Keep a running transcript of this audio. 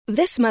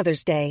This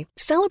Mother's Day,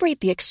 celebrate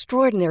the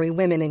extraordinary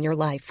women in your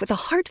life with a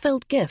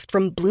heartfelt gift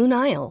from Blue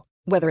Nile.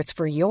 Whether it's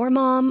for your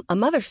mom, a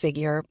mother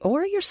figure,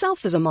 or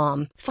yourself as a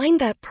mom, find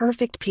that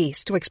perfect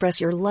piece to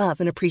express your love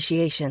and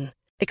appreciation.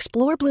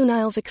 Explore Blue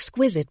Nile's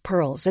exquisite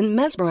pearls and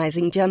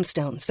mesmerizing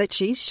gemstones that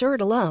she's sure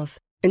to love.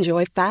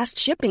 Enjoy fast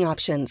shipping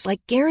options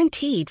like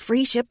guaranteed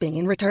free shipping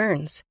and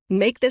returns.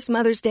 Make this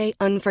Mother's Day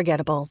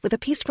unforgettable with a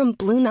piece from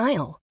Blue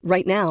Nile.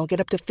 Right now, get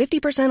up to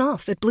 50%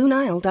 off at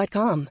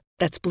BlueNile.com.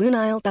 That's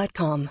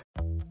BlueNile.com.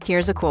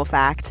 Here's a cool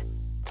fact.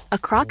 A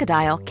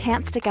crocodile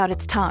can't stick out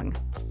its tongue.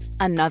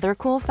 Another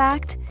cool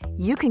fact,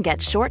 you can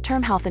get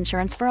short-term health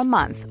insurance for a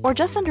month or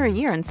just under a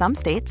year in some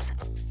states.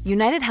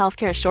 United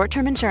Healthcare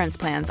short-term insurance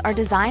plans are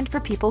designed for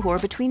people who are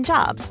between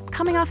jobs,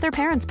 coming off their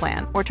parents'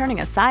 plan, or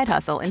turning a side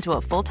hustle into a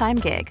full-time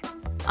gig.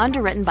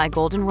 Underwritten by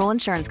Golden Rule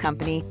Insurance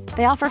Company,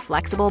 they offer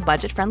flexible,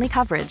 budget-friendly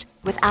coverage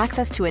with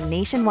access to a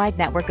nationwide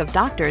network of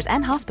doctors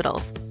and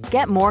hospitals.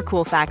 Get more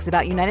cool facts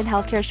about United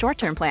Healthcare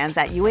short-term plans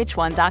at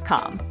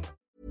uh1.com.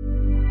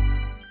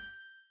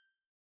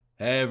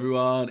 Hey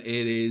everyone, it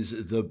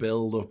is the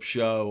build-up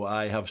show.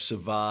 I have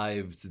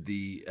survived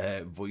the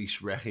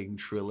voice wrecking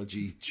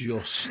trilogy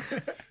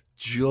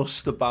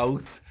just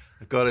about.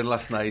 I got in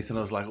last night and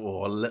I was like,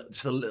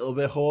 just a little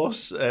bit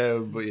hoarse.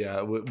 But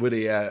yeah, we're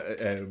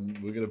here.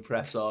 We're going to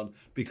press on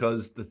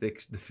because the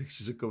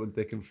fixtures are coming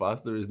thick and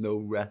fast. There is no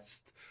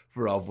rest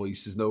for our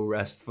voices, no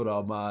rest for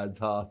our minds,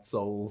 hearts,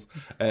 souls.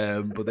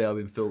 But they have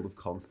been filled up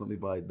constantly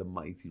by the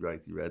mighty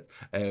Reds.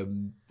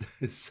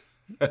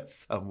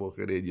 Sam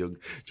Walker and Ian Young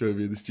joined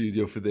me in the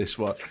studio for this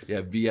one.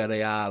 Yeah,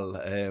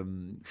 Villarreal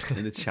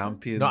in the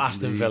Champions Not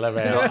Aston League. Villa,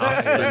 not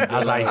Aston,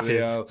 as I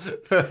said.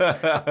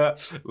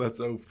 Let's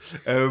hope.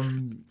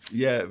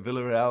 Yeah,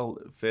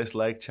 Villarreal, first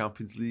leg,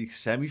 Champions League,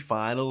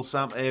 semi-final,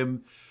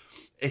 Sam.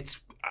 I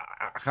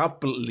can't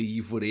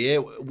believe we're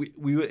here.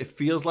 It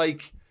feels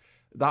like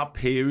that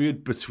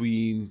period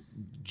between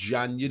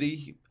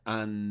January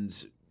and,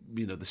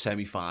 the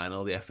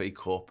semi-final, the FA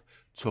Cup,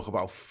 took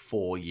about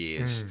 4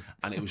 years,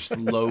 and it was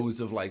loads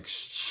of like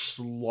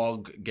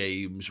slog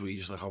games where you're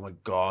just like, oh my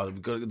god,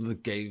 we've got another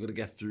game, we've got to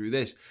get through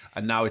this.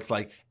 And now it's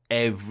like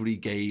every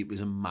game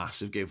is a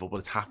massive game of football.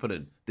 It's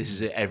happening. This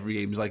is it. Every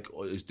game is like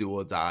is do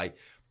or die.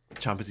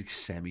 Champions League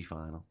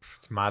semi-final.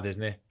 It's mad,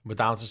 isn't it? We're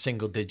down to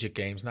single-digit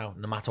games now,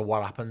 no matter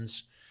what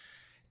happens.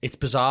 It's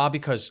bizarre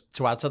because,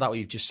 to add to that what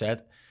you've just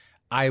said,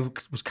 I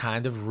was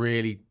kind of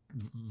really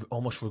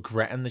almost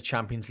regretting the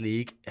Champions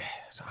League.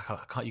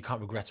 You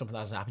can't regret something that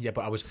hasn't happened yet,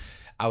 but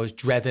I was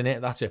dreading it.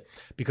 That's it,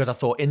 because I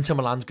thought Inter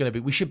Milan's going to be.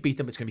 We should beat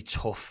them. It's going to be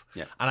tough.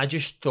 Yeah. And I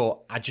just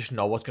thought, I just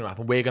know what's going to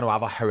happen. We're going to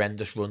have a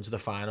horrendous run to the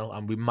final,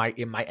 and it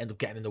might end up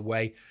getting in the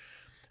way.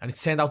 And it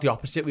turned out the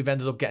opposite. We've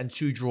ended up getting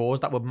 2 draws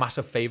that were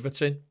massive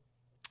favourites in,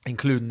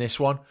 including this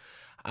one.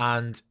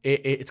 And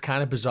it's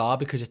kind of bizarre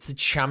because it's the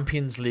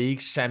Champions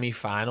League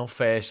semi-final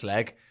first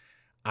leg,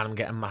 and I'm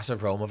getting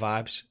massive Roma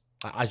vibes.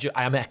 I'll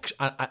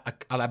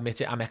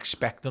admit it, I'm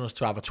expecting us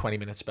to have a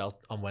 20-minute spell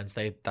on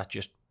Wednesday that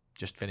just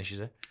finishes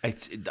it.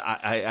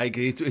 I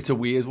agree. It's a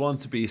weird one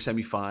to be a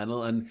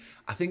semi-final, and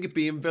I think it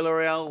being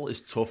Villarreal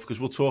is tough because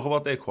we'll talk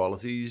about their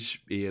qualities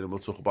here, and we'll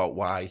talk about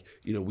why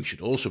we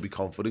should also be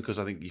confident, because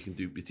I think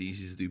it's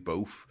easy to do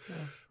both. Yeah.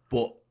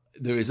 But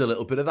there is a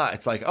little bit of that.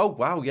 It's like, oh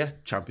wow, yeah,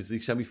 Champions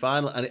League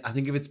semi-final, and I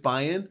think if it's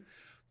Bayern,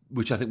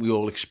 which I think we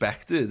all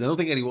expected, I don't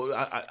think anyone.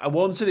 I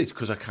wanted it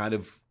because I kind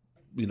of.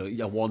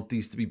 I want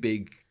these to be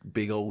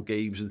big old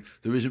games, and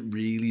there isn't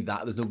really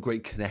that. There's no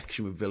great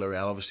connection with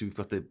Villarreal. Obviously, we've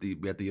got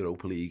we had the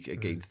Europa League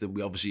against them.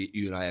 We obviously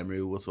Unai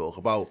Emery we'll talk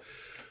about,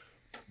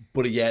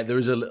 but yeah, there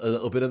is a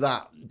little bit of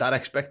that. That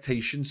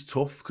expectation's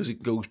tough because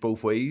it goes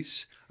both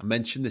ways. I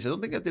mentioned this. I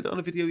don't think I did it on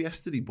a video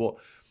yesterday, but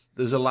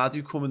there's a lad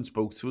who come and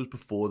spoke to us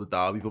before the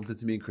derby. Bumped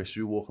into me and Chris.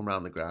 We were walking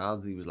around the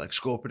ground, and he was like,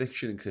 "Score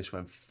prediction," and Chris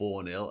went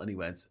 4-0, and he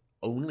went,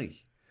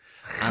 "Only,"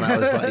 and I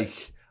was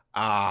like,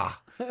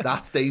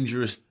 that's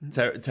dangerous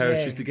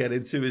territory to get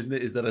into, isn't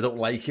it? Is that I don't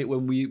like it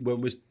when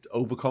we're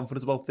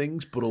overconfident about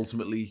things, but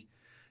ultimately,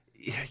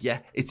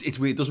 yeah, it's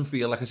weird. It doesn't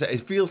feel like it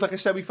feels like a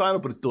semi-final,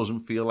 but it doesn't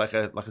feel like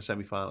a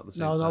semi-final at the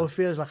same time. No, it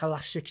feels like a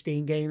last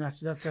 16 game.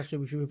 That's what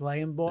we should be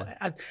playing. But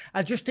yeah.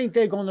 I just think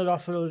they're going to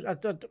offer us.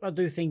 I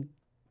do think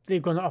they're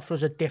going to offer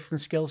us a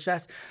different skill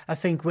set. I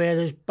think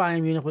whereas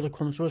Bayern Munich would have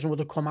come to us and would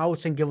have come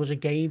out and give us a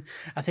game,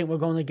 I think we're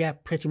going to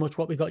get pretty much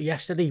what we got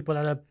yesterday, but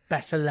at a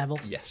better level.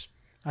 Yes.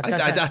 I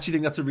actually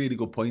think that's a really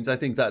good point. I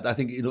think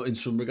in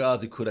some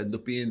regards it could end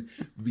up being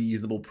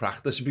reasonable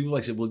practice. And people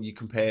like say, well, you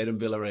comparing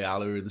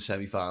Villarreal who are in the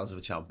semi-finals of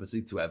a Champions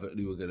League to Everton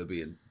who are going to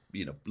be in,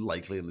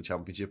 likely in the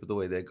Championship with the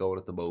way they're going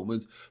at the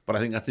moment. But I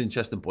think that's an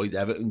interesting point.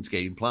 Everton's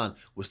game plan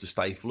was to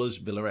stifle us.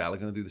 Villarreal are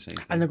going to do the same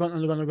thing. And they're going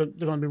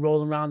to be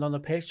rolling around on the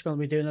pitch. They're going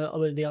to be doing a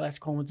little bit of the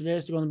electrical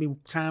engineers. They're going to be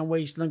time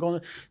wasting.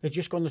 They're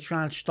just going to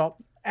try and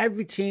stop.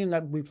 Every team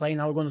that we play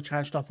now, we're going to try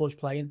and stop us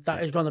playing.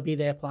 That is going to be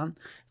their plan.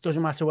 It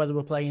doesn't matter whether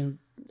we're playing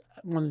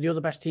one of the other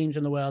best teams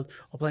in the world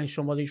or playing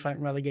somebody who's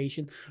fighting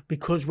relegation.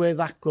 Because we're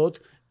that good,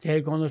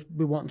 they're going to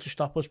be wanting to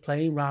stop us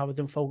playing rather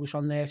than focus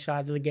on their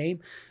side of the game.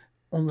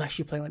 unless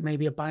you play like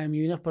maybe a Bayern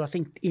Munich. But I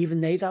think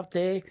even they'd have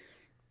their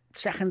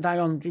second eye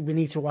on. We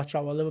need to watch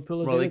out what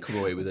Liverpool are doing. They come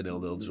away with a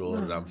 0-0 draw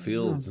at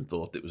Anfield and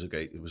thought it was a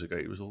great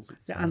result.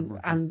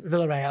 And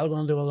Villarreal are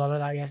going to do a lot of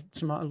that. Yeah,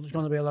 there's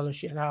going to be a lot of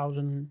shit house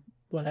and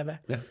whatever.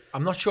 Yeah.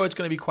 I'm not sure it's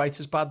going to be quite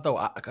as bad though.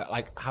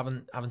 Like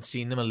having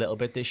seen them a little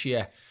bit this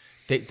year,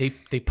 they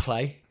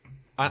play.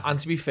 And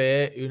to be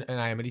fair, in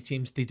Emery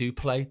teams, they do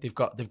play. They've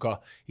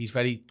got. He's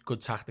very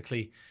good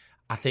tactically.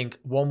 I think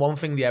one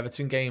thing the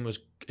Everton game has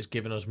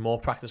given us more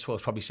practice for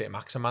is probably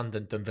Saint-Maximin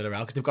than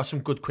Villarreal, because they've got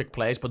some good quick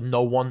players, but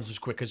no one's as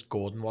quick as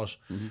Gordon was,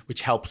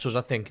 which helps us,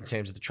 I think, in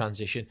terms of the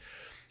transition.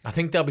 I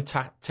think they'll be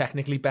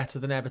technically better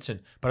than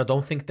Everton, but I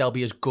don't think they'll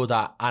be as good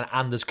at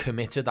and as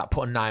committed at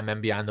putting 9 men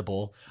behind the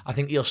ball. I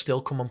think he'll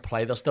still come and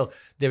play.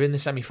 They're in the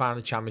semi-final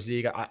of the Champions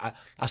League.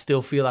 I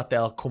still feel that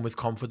they'll come with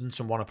confidence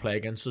and want to play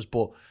against us.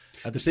 But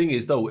the thing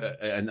is, though,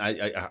 and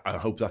I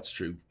hope that's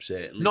true,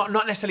 certainly. Not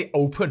necessarily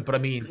open, but I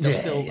mean, there's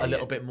still a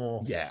little bit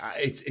more. Yeah,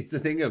 it's the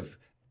thing of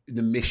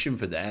the mission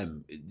for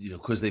them,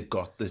 because they've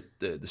got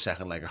the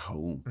second leg at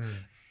home.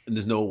 And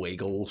there's no away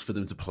goals for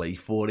them to play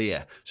for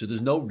here. So there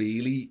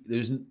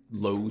isn't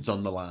loads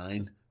on the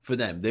line for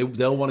them.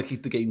 They'll want to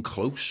keep the game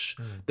close.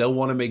 They'll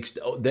want to make,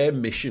 their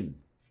mission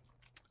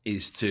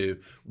is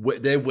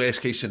their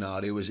worst case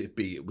scenario is it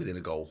be within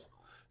a goal.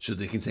 So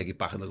they can take it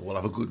back and we'll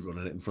have a good run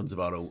at it in front of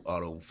our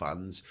own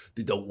fans.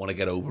 They don't want to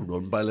get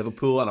overrun by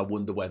Liverpool, and I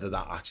wonder whether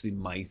that actually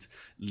might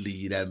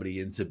lead Emery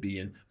into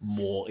being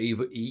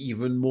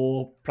even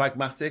more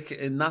pragmatic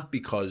in that,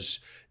 because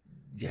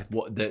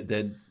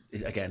they're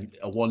again,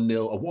 a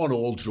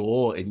 1-1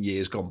 draw in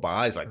years gone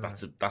by is like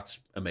that's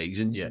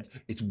amazing. Yeah,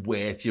 it's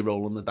worth you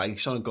rolling the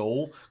dice on a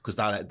goal, because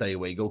that day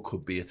away goal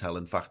could be a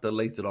telling factor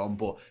later on.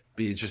 But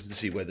be interesting to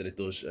see whether it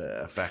does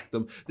affect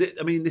them.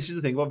 I mean, this is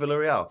the thing about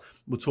Villarreal.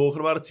 We're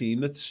talking about a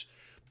team that's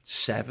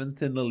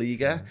 7th in La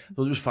Liga.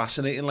 So it was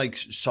fascinating. Like,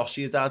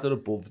 Sociedad are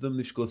above them.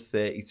 They've scored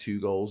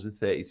 32 goals in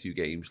 32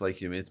 games.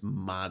 Like, it's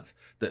mad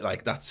that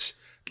that's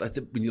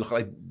when you look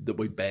at the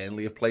way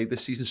Burnley have played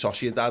this season.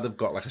 Sociedad have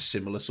got like a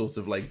similar sort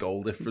of like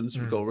goal difference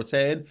with goal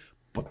return,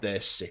 but they're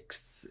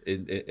 6th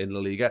in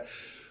La Liga.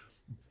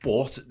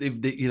 But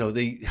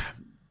they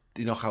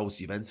knock out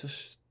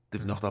Juventus.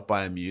 They've knocked out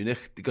Bayern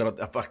Munich. They got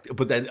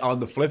but then on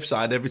the flip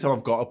side, every time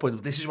I've got a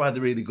point, this is why they're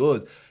really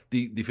good.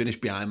 They finish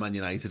behind Man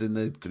United in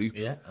the group.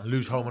 Yeah, and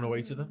lose home and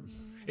away to them.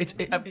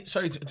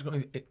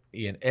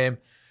 Ian.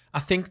 I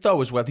think though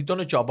as well, they've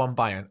done a job on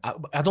Bayern.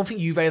 I don't think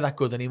Juve are that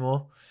good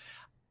anymore.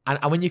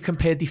 And when you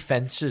compare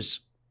defences,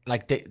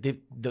 like the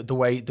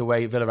way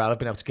Villarreal have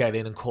been able to get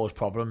in and cause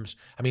problems.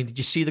 I mean, did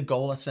you see the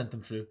goal that sent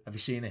them through? Have you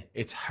seen it?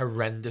 It's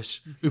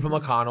horrendous.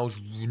 Upamecano's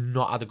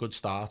not had a good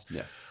start.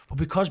 Yeah. But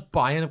because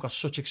Bayern have got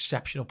such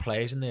exceptional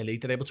players in their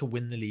league, they're able to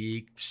win the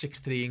league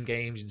 6-3 in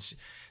games,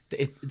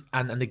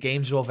 and the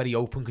games are all very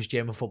open because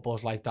German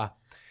football's like that.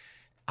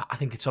 I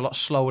think it's a lot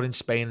slower in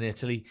Spain and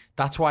Italy.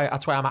 That's why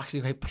I'm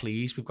actually quite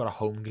pleased we've got a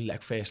home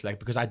first leg,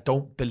 because I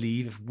don't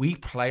believe if we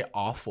play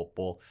our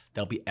football,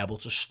 they'll be able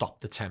to stop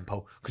the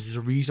tempo. Because there's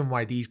a reason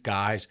why these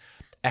guys,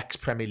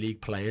 ex-Premier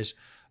League players,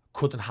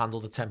 couldn't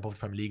handle the tempo of the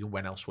Premier League and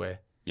went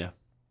elsewhere.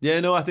 Yeah,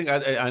 no, I think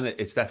and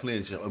it's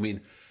definitely. I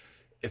mean,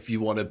 if you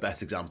want a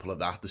best example of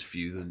that, there's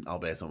few than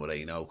Alberto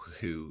Moreno,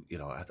 who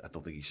I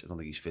don't think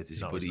he's fit,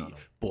 is he?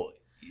 But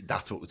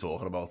that's what we're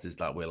talking about, is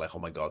that we're like, oh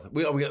my God,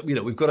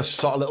 we've got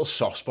a little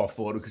soft spot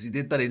for him because he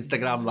did that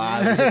Instagram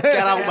live. He said,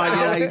 get out,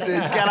 Man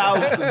United, get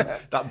out. And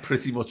that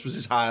pretty much was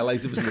his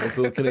highlight of his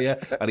Liverpool career,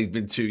 and he'd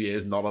been 2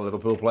 years not a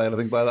Liverpool player, I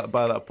think, by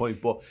that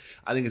point. But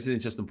I think it's an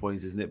interesting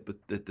point, isn't it?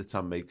 But that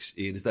Sam makes,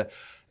 Ian, is that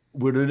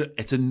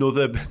it's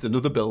another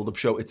build-up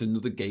show. It's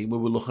another game where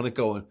we're looking at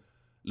going,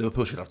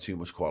 Liverpool should have too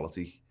much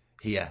quality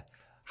here.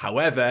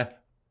 However,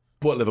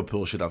 but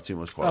Liverpool should have too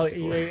much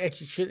quality. It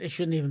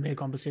shouldn't even be a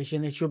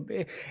competition.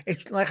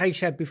 It's like I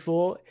said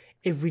before,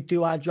 if we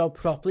do our job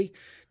properly,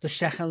 the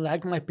second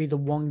leg might be the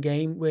one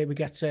game where we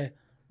get to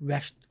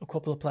rest a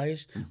couple of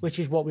players, which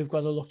is what we've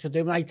got to look to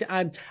do.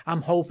 And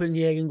I'm hoping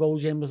Jürgen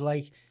goes in with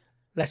like,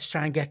 let's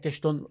try and get this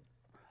done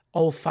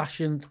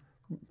old-fashioned,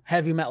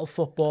 heavy metal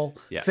football,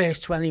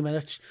 first 20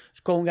 minutes,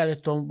 just go and get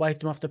it done, wipe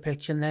them off the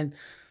pitch, and then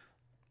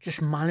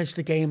just manage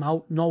the game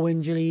out, no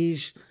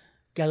injuries,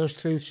 get us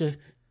through to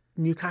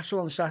Newcastle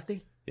on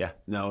Saturday. Yeah,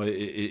 no, it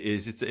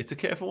is. It's a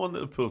careful one that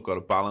Liverpool have got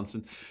to balance.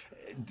 And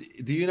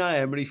the Unai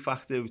Emery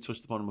factor, we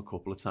touched upon him a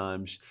couple of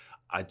times.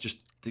 I just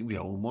think we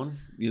own one,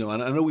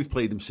 and I know we've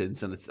played him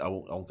since, and I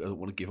don't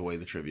want to give away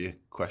the trivia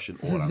question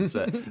or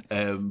answer.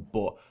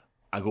 But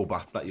I go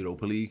back to that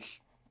Europa League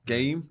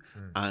game,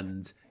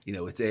 and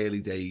it's early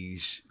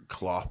days.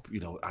 Klopp,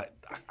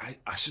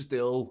 I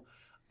still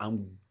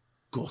am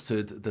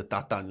gutted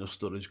that Daniel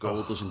Sturridge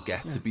goal doesn't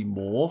get to be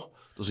more,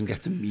 doesn't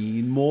get to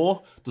mean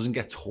more, doesn't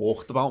get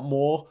talked about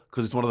more,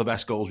 because it's one of the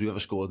best goals we've ever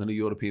scored in a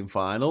European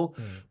final.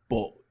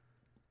 But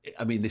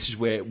I mean, this is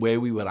where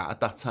we were at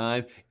that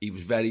time. He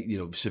was very,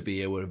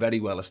 Sevilla were a very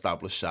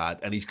well-established side,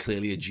 and he's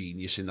clearly a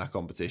genius in that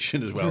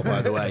competition as well,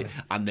 by the way,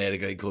 and they're a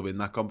great club in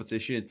that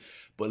competition.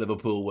 But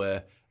Liverpool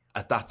were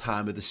at that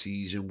time of the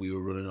season, we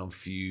were running on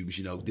fumes.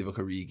 You know, Divock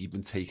Origi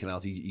been taken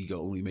out. He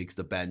only makes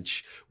the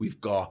bench. We've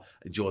got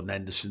Jordan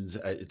Henderson's,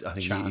 I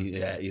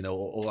think, you know,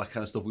 all that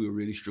kind of stuff. We were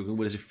really struggling.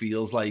 Whereas it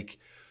feels like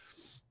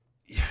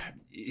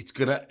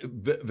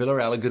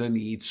Villarreal are gonna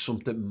need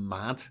something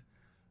mad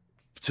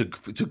to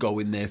go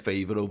in their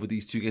favour over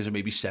these two games, and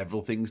maybe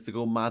several things to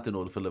go mad in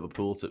order for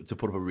Liverpool to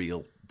put up a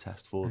real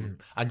test for them.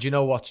 And you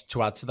know what?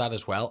 To add to that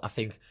as well, I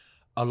think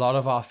a lot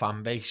of our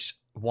fan base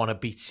want to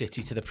beat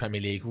City to the Premier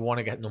League. We want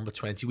to get number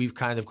 20. We've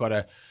kind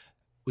of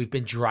we've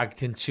been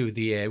dragged into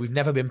we've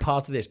never been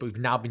part of this, but we've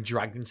now been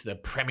dragged into the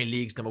Premier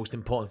League's the most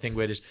important thing.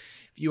 Whereas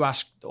if you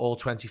ask all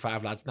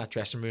 25 lads in that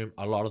dressing room,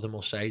 a lot of them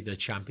will say the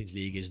Champions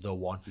League is the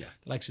one. Yeah.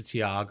 The likes of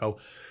Thiago,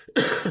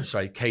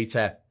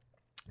 Keita,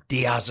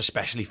 Diaz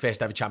especially,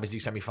 first ever Champions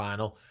League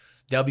semi-final.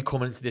 They'll be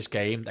coming into this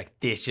game like,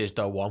 this is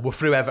the one. We're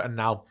through Everton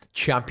now.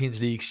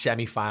 Champions League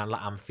semi-final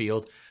at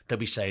Anfield. They'll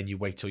be saying, you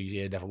wait till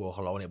you never walk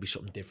alone. It'll be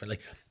something differently.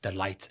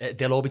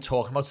 They'll all be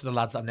talking about to the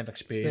lads that have never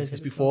experienced this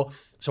before.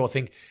 So I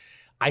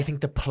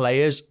think the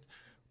players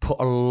put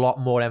a lot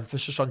more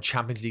emphasis on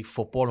Champions League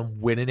football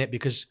and winning it,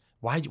 because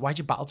why'd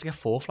you battle to get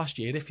fourth last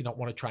year if you don't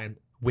want to try and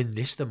win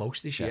this the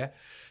most this year?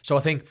 So I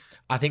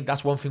think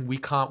that's one thing we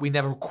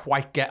never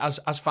quite get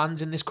as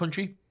fans in this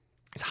country.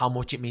 It's how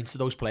much it means to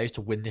those players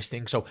to win this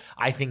thing. So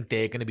I think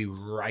they're going to be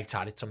right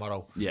at it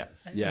tomorrow. Yeah.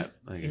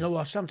 You know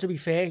what, Sam, to be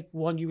fair,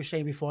 one you were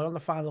saying before on the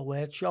Final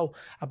Word show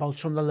about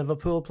some of the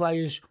Liverpool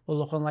players were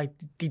looking like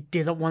they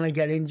didn't want to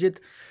get injured.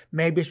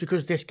 Maybe it's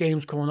because this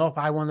game's coming up.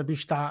 I want to be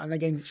starting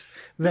against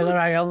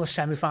Villarreal in the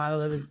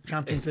semi-final of the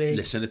Champions League.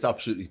 Listen, it's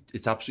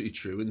absolutely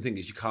true. And the thing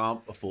is, you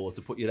can't afford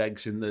to put your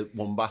eggs in the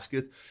one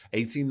basket.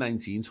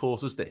 18-19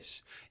 taught us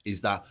this,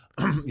 is that,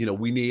 you know,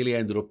 we nearly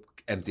ended up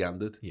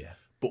empty-handed. Yeah.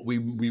 But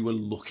we were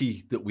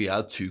lucky that we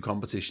had two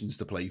competitions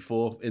to play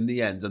for in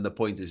the end. And the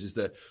point is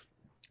that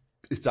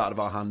it's out of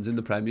our hands in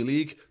the Premier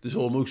League. There's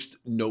almost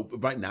no...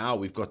 Right now,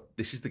 we've got...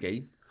 This is the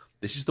game.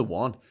 This is the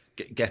one.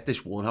 Get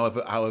this one,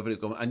 however it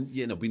goes. And,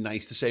 you know, it'd be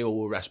nice to say,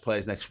 we'll rest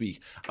players next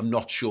week. I'm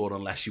not sure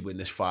unless you win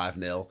this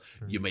 5-0,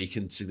 you're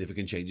making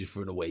significant changes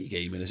for an away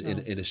game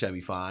in a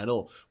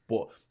semi-final.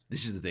 But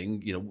this is the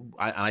thing, you know,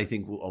 I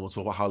think we'll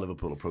talk about how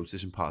Liverpool approach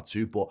this in part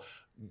 2, but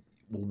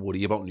we'll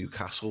worry about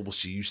Newcastle. We'll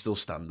see you still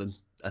standing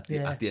at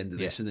the end of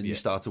this, and then you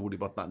start to worry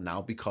about that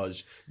now,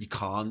 because you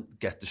can't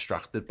get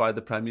distracted by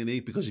the Premier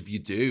League, because if you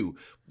do,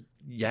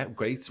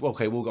 great. Well,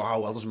 okay, we'll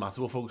go, it doesn't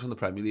matter. We'll focus on the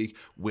Premier League,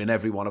 win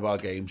every one of our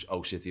games.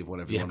 City have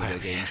won every one of their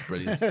games.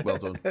 Brilliant. Well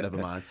done. Never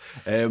mind.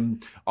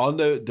 On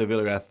the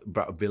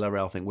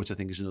Villarreal thing, which I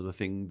think is another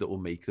thing that will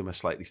make them a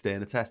slightly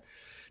sterner test.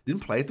 They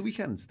didn't play at the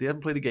weekend. They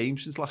haven't played a game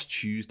since last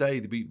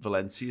Tuesday. They beat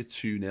Valencia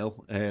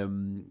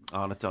 2-0.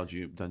 Arnaud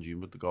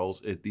Danjuma with the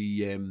goals.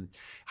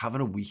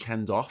 Having a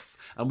weekend off.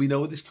 And we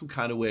know this can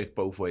kind of work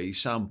both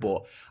ways, Sam,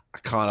 but I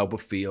can't help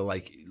but feel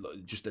like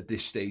just at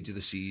this stage of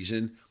the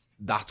season,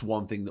 that's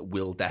one thing that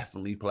will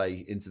definitely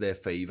play into their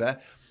favour.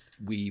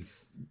 We've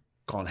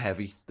gone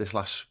heavy this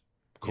last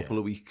couple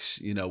of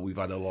weeks. You know, we've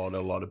had a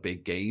lot of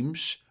big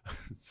games.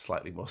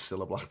 Slightly more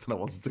syllable than I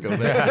wanted to go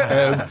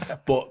there.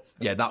 But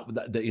yeah,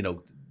 that you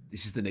know,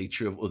 this is the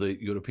nature of other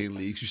European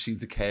leagues who seem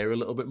to care a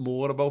little bit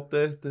more about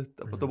the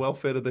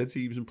welfare of their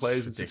teams and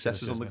players and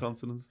successes on the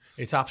continent.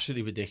 It's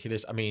absolutely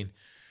ridiculous. I mean,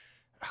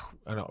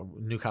 I know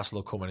Newcastle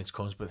will come when it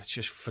comes, but it's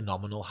just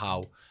phenomenal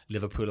how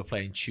Liverpool are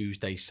playing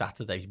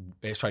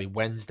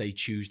Wednesday,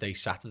 Tuesday,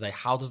 Saturday.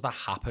 How does that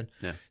happen?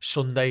 Yeah.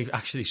 Sunday,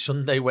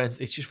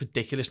 Wednesday. It's just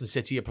ridiculous. And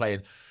City are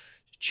playing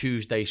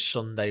Tuesday,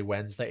 Sunday,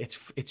 Wednesday.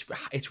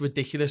 It's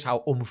ridiculous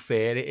how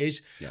unfair it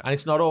is. Yeah. And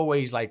it's not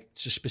always like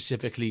to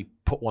specifically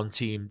put one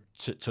team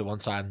to one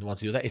side and one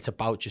to the other. It's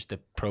about just the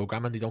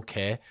programme, and they don't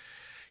care.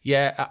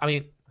 Yeah, I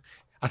mean,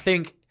 I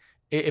think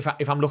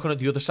if I'm looking at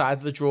the other side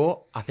of the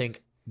draw, I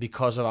think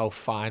because of how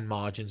fine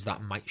margins that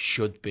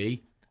should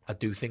be, I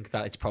do think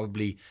that it's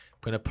probably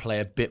going to play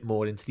a bit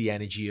more into the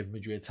energy of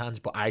Madrid's hands.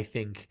 But I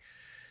think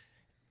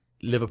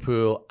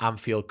Liverpool,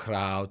 Anfield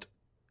crowd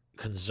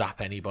can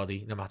zap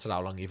anybody, no matter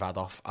how long you've had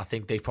off. I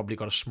think they've probably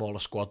got a smaller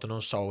squad than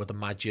us, so I would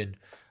imagine,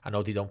 I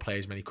know they don't play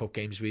as many cup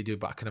games as we do,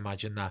 but I can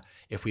imagine that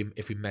if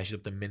we measured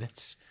up the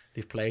minutes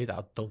they've played,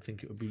 I don't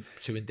think it would be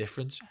too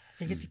indifferent. I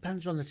think it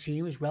depends on the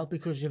team as well,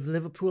 because if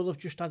Liverpool have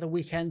just had a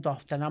weekend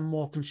off, then I'm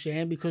more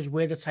concerned, because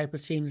we're the type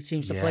of team that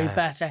seems to play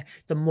better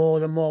the more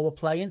we're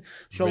playing.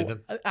 So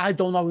Rhythm. I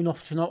don't know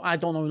enough about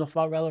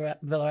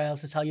Villarreal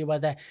to tell you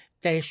whether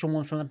there's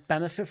someone's going to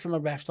benefit from a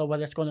rest or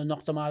whether it's going to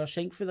knock them out of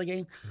sync for the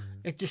game.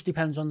 It just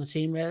depends on the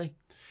team, really.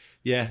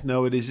 Yeah,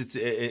 no, it is.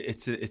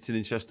 It's an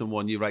interesting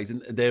one. You're right,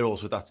 and they're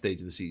also at that stage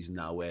of the season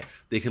now where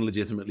they can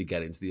legitimately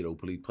get into the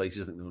Europa League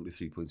places. I think they're only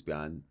 3 points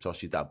behind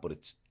Sociedad, but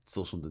it's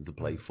still something to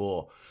play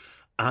for.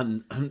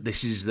 And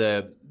this is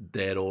their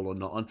all or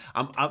nothing.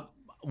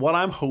 what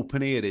I'm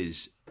hoping here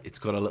is it's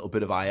got a little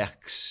bit of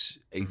Ajax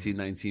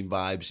 18-19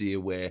 vibes here,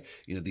 where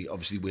they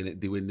obviously win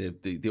it. They win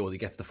they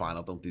get to the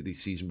final, don't they? The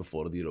season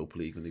before the Europa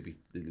League when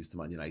they lose to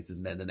Man United,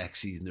 and then the next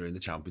season they're in the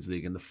Champions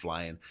League and they're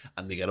flying,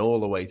 and they get all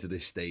the way to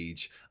this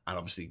stage, and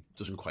obviously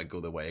doesn't quite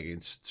go their way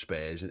against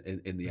Spurs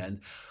in the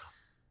end.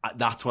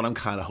 That's what I'm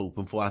kind of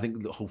hoping for. I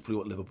think hopefully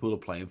what Liverpool are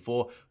playing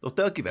for, look,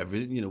 they'll give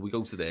everything. We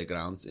go to their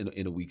grounds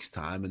in a week's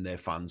time, and their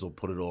fans will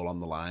put it all on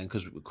the line,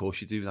 because of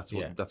course you do. That's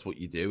what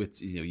you do. It's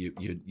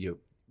you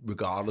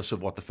regardless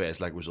of what the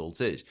first leg result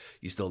is,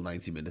 you're still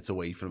 90 minutes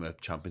away from a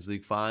Champions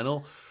League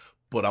final.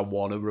 But I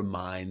want to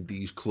remind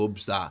these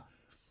clubs that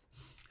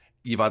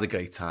you've had a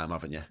great time,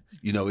 haven't you?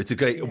 It's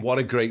what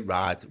a great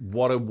ride,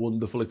 what a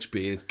wonderful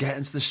experience.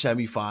 Getting to the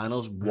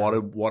semi-finals, what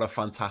a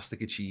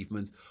fantastic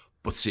achievement.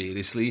 But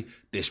seriously,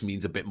 this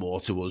means a bit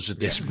more to us at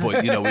this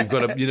point. We've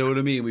got a, what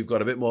I mean? We've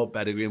got a bit more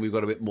pedigree, and we've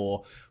got a bit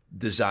more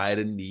desire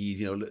and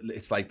need.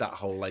 It's like that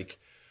whole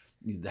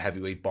the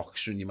heavyweight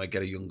boxer, and you might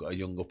get a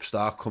young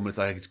upstart coming. It's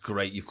like, it's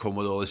great you've come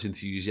with all this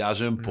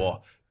enthusiasm,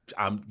 but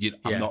I'm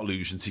not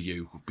losing to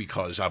you,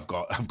 because I've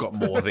got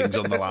more things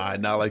on the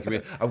line now. I've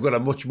got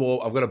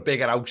a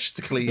bigger house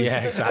to clean.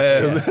 Yeah,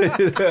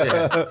 exactly.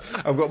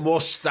 I've got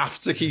more staff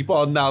to keep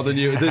on now than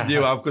you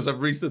have, because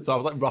I've reached the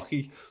top, like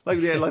Rocky,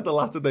 like the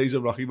latter days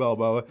of Rocky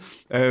Balboa.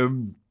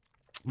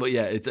 But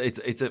yeah, it's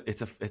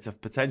a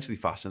potentially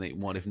fascinating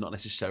one, if not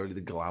necessarily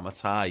the glamour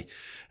tie.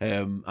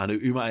 And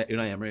Unai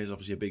Emery is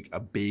obviously a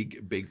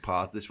big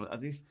part of this one. I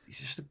think he's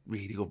just a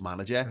really good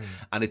manager,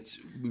 and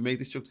we made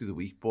this joke through the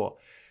week, but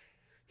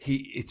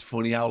it's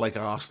funny how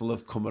Arsenal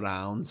have come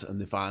around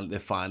and they're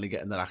finally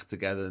getting their act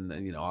together, and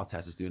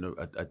Arteta's doing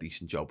a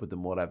decent job with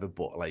them, whatever.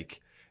 But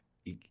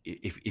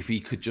if he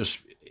could just,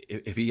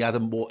 if he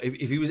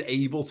was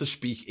able to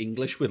speak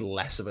English with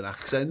less of an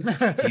accent,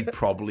 he'd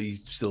probably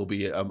still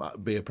be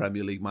a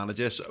Premier League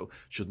manager. So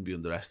shouldn't be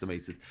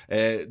underestimated.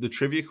 The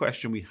trivia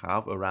question we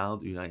have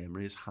around Unai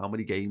Emery is, how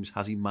many games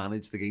has he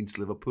managed against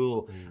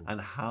Liverpool,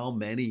 and how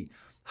many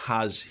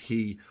has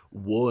he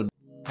won?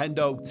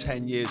 Hendo,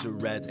 10 Years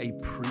of Red, a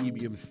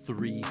premium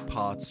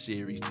 3-part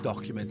series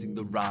documenting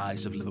the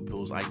rise of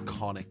Liverpool's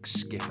iconic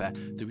skipper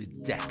through his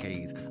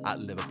decade at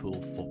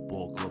Liverpool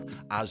Football Club,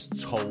 as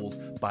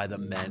told by the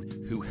men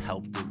who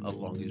helped him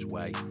along his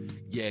way.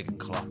 Jurgen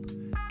Klopp,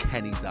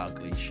 Kenny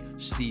Dalglish,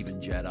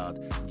 Steven Gerrard,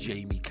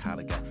 Jamie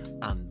Carragher,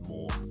 and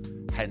more.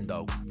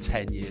 Hendo,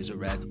 10 Years of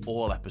Red,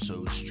 all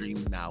episodes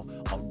streaming now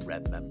on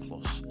Redmen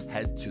Plus.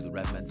 Head to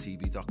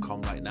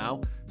theredmentv.com right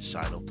now,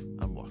 sign up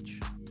and watch.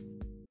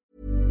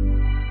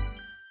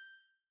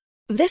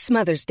 This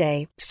Mother's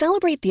Day,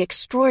 celebrate the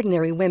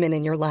extraordinary women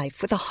in your life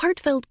with a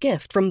heartfelt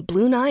gift from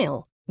Blue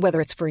Nile.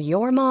 Whether it's for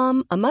your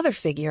mom, a mother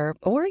figure,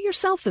 or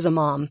yourself as a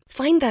mom,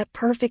 find that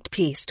perfect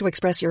piece to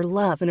express your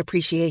love and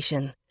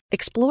appreciation.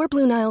 Explore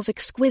Blue Nile's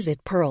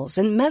exquisite pearls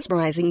and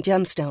mesmerizing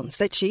gemstones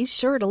that she's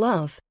sure to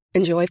love.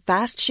 Enjoy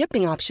fast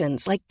shipping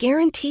options like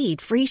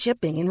guaranteed free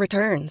shipping and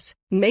returns.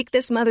 Make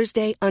this Mother's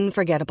Day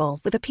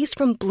unforgettable with a piece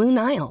from Blue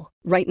Nile.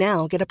 Right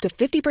now, get up to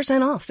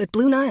 50% off at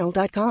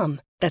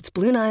BlueNile.com. That's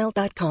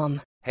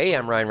BlueNile.com. Hey,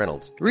 I'm Ryan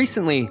Reynolds.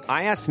 Recently,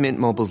 I asked Mint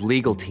Mobile's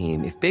legal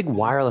team if big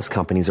wireless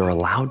companies are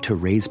allowed to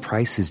raise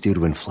prices due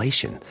to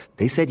inflation.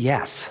 They said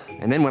yes.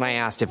 And then when I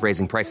asked if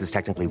raising prices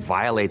technically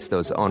violates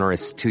those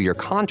onerous 2-year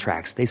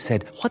contracts, they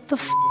said, "What the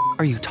f***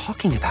 are you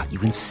talking about,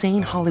 you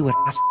insane Hollywood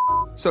ass?"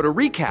 So to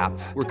recap,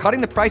 we're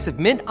cutting the price of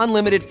Mint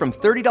Unlimited from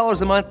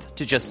 $30 a month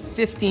to just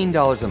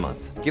 $15 a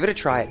month. Give it a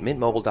try at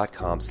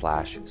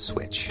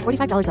mintmobile.com/switch.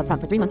 $45 up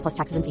front for 3 months plus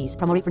taxes and fees.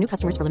 Promo rate for new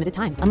customers for limited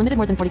time. Unlimited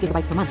more than 40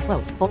 gigabytes per month.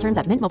 Slows full terms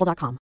at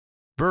mintmobile.com.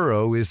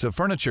 Burrow is a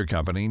furniture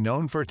company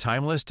known for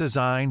timeless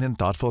design and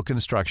thoughtful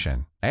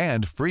construction,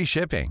 and free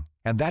shipping.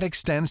 And that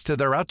extends to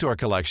their outdoor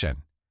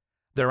collection.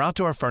 Their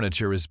outdoor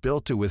furniture is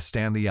built to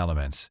withstand the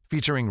elements,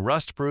 featuring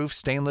rust-proof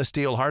stainless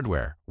steel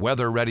hardware,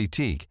 weather-ready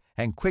teak,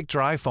 and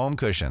quick-dry foam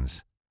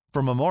cushions.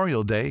 For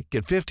Memorial Day,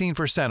 get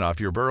 15% off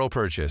your Burrow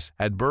purchase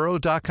at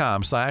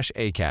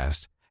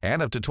burrow.com/ACAST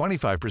and up to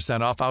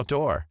 25% off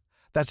outdoor.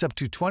 That's up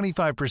to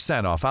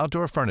 25% off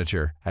outdoor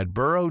furniture at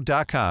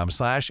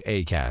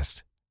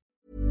burrow.com/ACAST.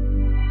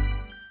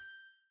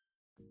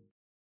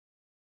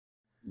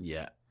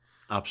 Yeah,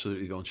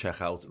 absolutely go and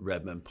check out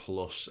Redmen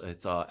Plus.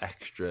 It's our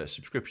extra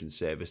subscription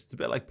service. It's a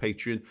bit like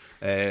Patreon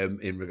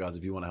in regards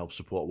if you want to help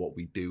support what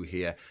we do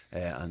here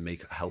and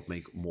help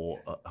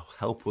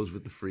us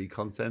with the free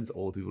content.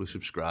 All the people who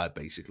subscribe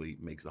basically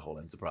makes the whole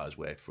enterprise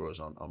work for us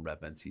on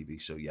Redmen TV.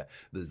 So yeah,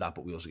 there's that,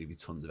 but we also give you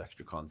tons of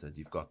extra content.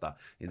 You've got that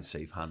in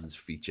Safe Hands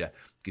feature,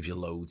 gives you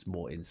loads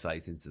more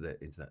insight into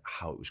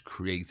how it was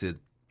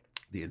created.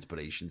 the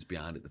inspirations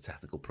behind it, the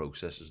technical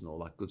processes and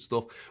all that good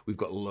stuff. We've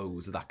got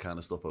loads of that kind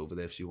of stuff over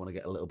there. So you want to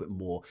get a little bit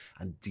more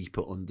and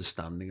deeper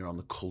understanding around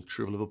the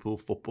culture of Liverpool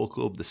Football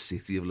Club, the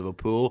city of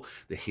Liverpool,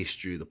 the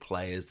history of the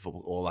players, the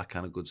football, all that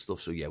kind of good stuff.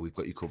 So yeah, we've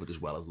got you covered, as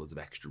well as loads of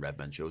extra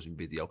Redmen shows in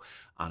video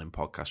and in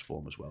podcast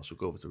form as well. So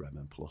go over to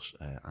Redmen Plus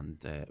and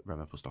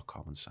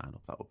redmenplus.com and sign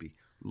up. That would be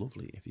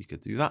lovely if you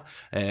could do that.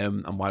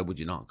 And why would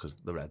you not? Because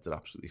the Reds are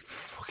absolutely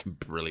fucking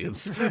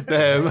brilliant.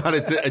 And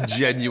it's a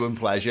genuine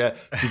pleasure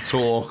to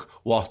talk,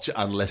 watch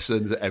and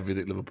listen to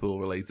everything Liverpool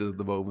related at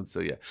the moment. So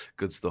yeah,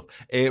 good stuff.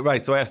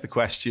 Right, so I asked the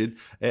question,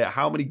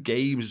 how many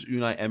games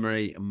Unai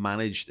Emery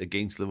managed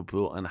against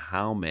Liverpool and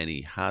how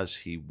many has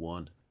he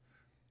won?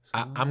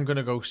 I'm going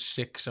to go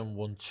 6 and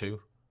 1-2.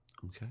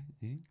 Okay.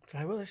 Yeah.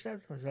 I was going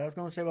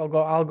to say,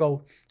 I'll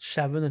go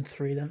 7 and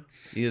 3 then.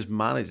 He has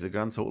managed a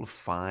grand total of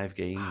 5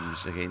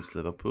 games against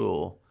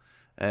Liverpool.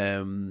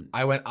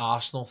 I went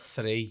Arsenal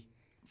 3.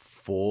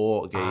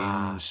 4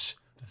 games,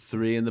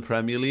 3 in the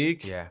Premier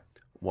League. Yeah.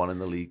 1 in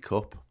the League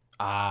Cup.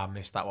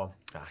 Missed that one.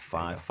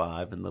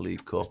 5-5 in the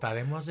League Cup. Was that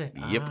him, was it?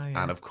 Yep.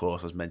 Yeah. And of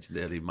course, as mentioned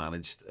earlier, he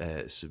managed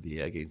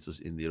Sevilla against us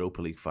in the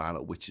Europa League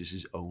final, which is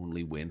his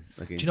only win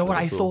against Do you know what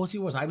Liverpool. I thought he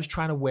was? I was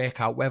trying to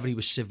work out whether he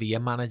was Sevilla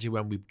manager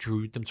when we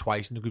drew them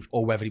twice in the groups,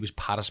 or whether he was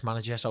Paris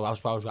manager. So I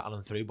was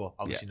rattling through, but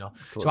obviously not.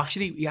 So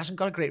actually, he hasn't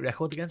got a great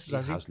record against us,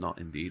 has he? He has not,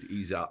 indeed.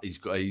 He's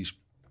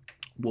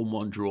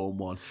 1-1, drawn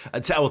 1.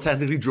 And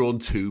technically drawn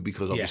 2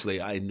 because obviously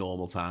in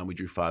normal time we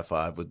drew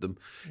 5-5 with them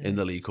in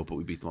the League Cup, but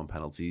we beat them on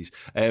penalties.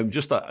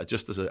 Just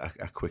as a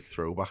quick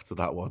throwback to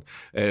that one.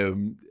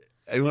 Can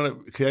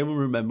anyone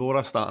remember what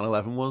our starting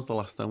 11 was the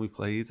last time we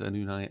played a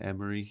Unai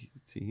Emery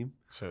team?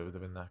 So it would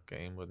have been that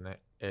game, wouldn't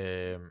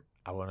it?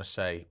 I want to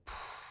say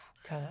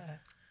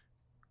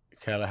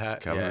Kelleher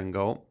in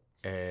goal.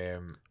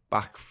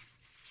 Back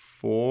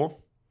 4.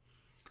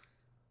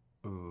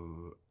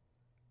 Ooh.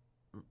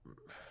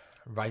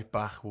 Right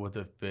back would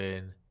have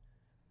been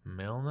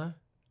Milner.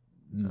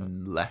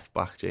 Left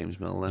back James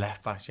Milner.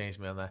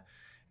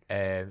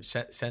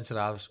 Centre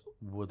halves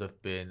would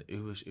have been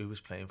who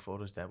was playing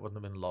for us then?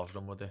 Wouldn't have been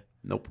Lovren, would it?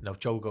 Nope. No,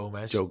 Joe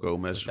Gomez. One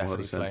of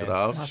the centre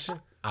halves.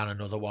 And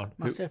another one.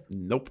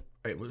 Nope.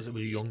 It was a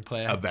young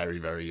player. A very,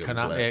 very young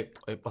player.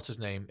 What's his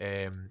name?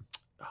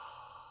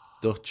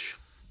 Dutch.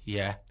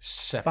 Yeah,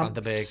 Sepp van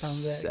den Berg.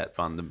 Sepp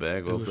van den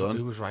Berg, well done.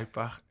 Who was right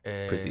back?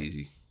 Pretty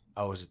easy.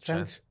 Oh, was it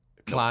Trent?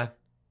 Klein?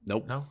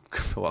 Nope. No?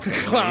 Well,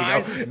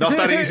 not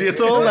that easy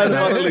at all then,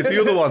 finally.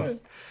 The other one.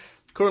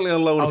 Currently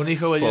on loan. Oh,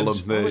 Nico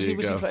Williams. There was you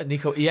he go. playing?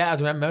 Nico, yeah, I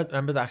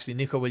remember that actually.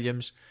 Nico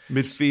Williams.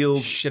 Midfield.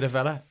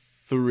 Chirivella.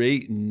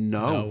 3.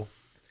 No.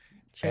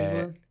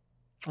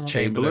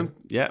 Chamberlain.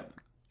 Yeah.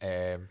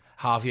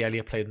 Harvey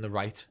Elliott played on the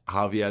right.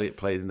 Harvey Elliott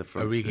played in the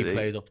front. Origi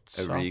played up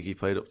top. Origi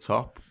played up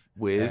top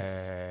with...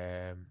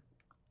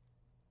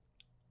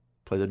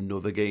 played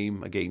another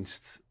game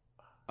against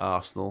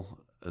Arsenal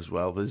as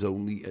well. But his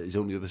only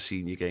other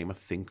senior game, I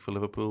think, for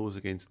Liverpool was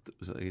against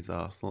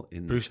Arsenal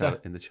in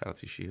the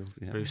Charity Shield.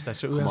 Yeah. Brewster.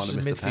 So who else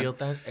is midfield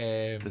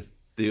then?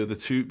 The other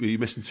two, you're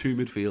missing 2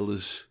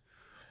 midfielders.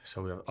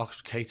 So we have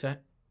Keita.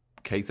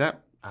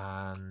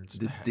 And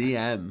the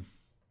DM.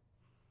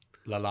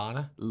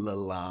 Lallana.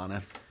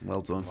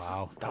 Well done.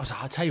 Wow.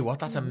 I'll tell you what,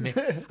 that's a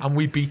mix. And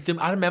we beat them.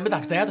 I remember that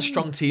because they had a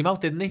strong team out,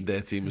 didn't they?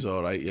 Their team was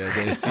all right, yeah.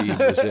 Their team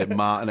was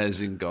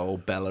Martinez in goal,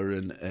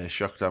 Bellerin,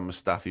 Shokran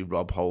Mustafi,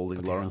 Rob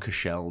Holding, Lauren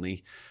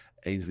Koscielny,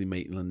 Ainsley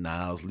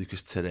Maitland-Niles,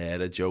 Lucas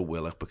Torreira, Joe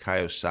Willock,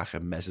 Bukayo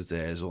Saka, Mesut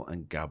Ozil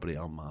and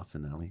Gabriel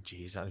Martinelli.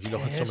 Jeez, and if you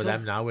look at some of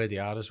them now, where they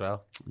are as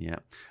well. Yeah.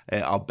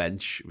 Our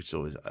bench, which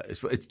always...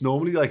 It's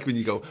normally like when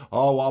you go,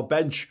 our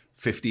bench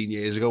 15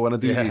 years ago, when I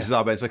do these,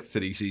 our bench like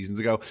 3 seasons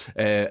ago.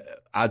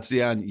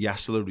 Adrian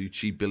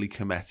Yassalarucci, Billy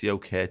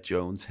Cometio, Kurt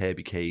Jones,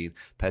 Herbie Kane,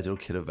 Pedro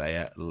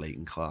Chiravea,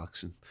 Leighton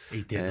Clarkson.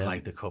 He didn't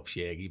like the Cups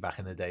Yegi back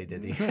in the day,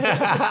 did he? He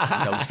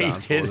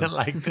didn't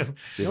like them.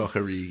 Divock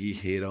Origi,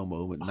 hero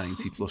moment,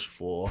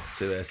 90+4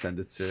 to send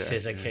it to...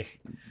 Scissor kick.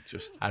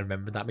 I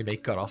remember that. My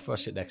mate got off who I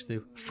sit next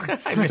to.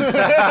 I missed it.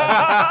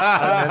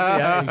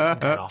 I remember,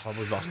 got off.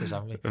 We've lost this,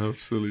 haven't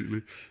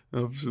we?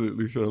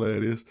 Absolutely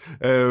hilarious.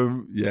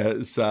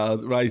 Yeah,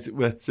 sad. Right,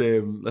 let's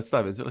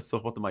dive into it. Let's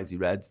talk about the mighty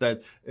Reds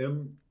then.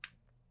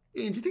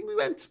 Ian, do you think we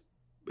went,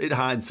 in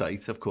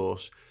hindsight, of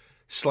course,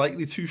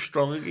 slightly too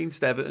strong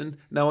against Everton?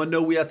 Now, I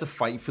know we had to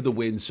fight for the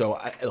win, so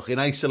look, in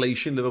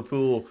isolation,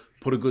 Liverpool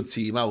put a good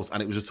team out,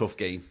 and it was a tough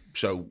game,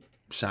 so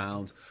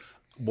sound.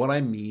 What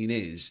I mean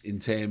is, in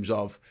terms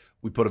of,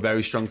 we put a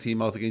very strong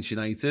team out against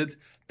United,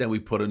 then we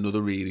put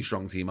another really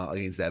strong team out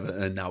against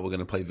Everton, and now we're going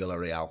to play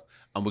Villarreal,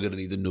 and we're going to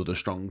need another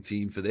strong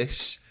team for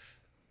this.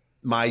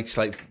 My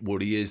slight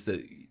worry is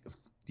that,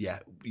 yeah,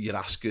 you're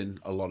asking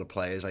a lot of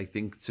players, I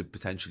think, to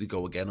potentially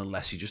go again,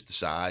 unless he just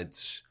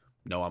decides,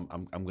 no,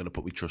 I'm going to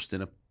put my trust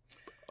in a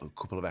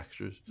couple of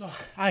extras.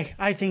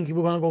 I think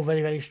we're going to go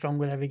very, very strong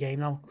with every game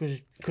now,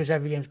 because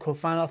every game's cup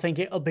final. I think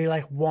it'll be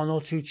like 1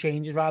 or 2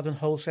 changes rather than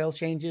wholesale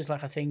changes.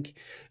 Like, I think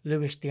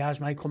Luis Diaz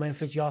might come in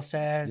for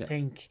Jota. I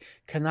think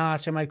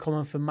Canate might come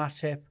in for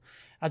Matip.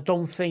 I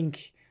don't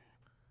think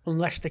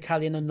unless they're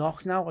carrying a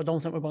knock now, I don't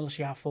think we're going to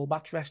see our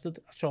fullbacks rested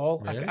at all.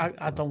 Really?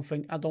 I don't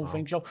think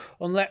so.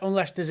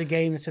 Unless there's a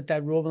game that's a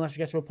dead rub, unless we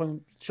get to a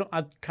point,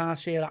 I can't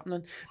see it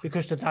happening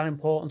because they're that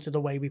important to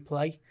the way we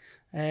play.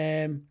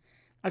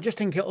 I just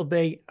think it'll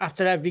be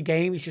after every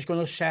game, he's just going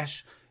to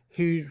assess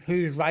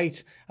who's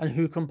right and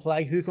who can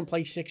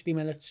play 60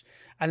 minutes,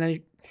 and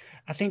then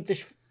I think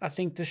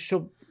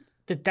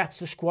the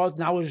depth of squad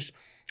now is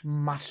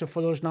massive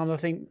for us now.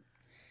 And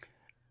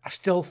I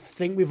still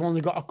think we've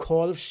only got a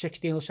core of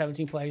 16 or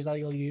 17 players that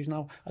he'll use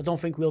now. I don't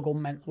think we'll go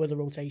mental with the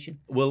rotation.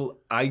 Well,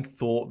 I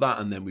thought that,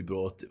 and then we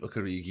brought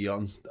Origi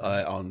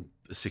on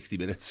 60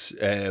 minutes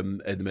in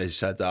the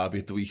Merseyside derby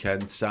at the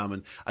weekend, Sam,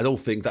 and I don't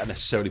think that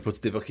necessarily puts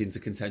Divock into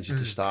contention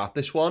to start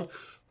this one,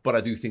 but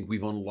I do think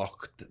we've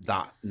unlocked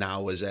that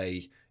now as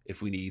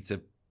if we need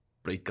to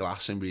break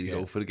glass and really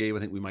go for the game, I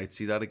think we might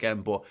see that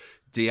again. But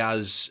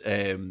Diaz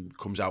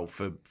comes in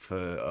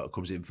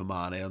for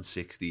Mane on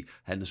 60.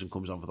 Henderson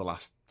comes on for the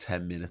last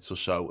 10 minutes or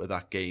so of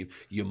that game.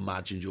 You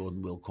imagine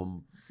Jordan will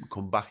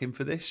come back in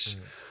for this.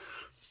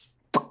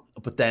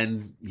 But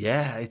then,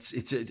 it's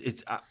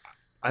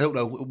I don't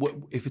know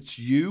if it's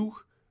you.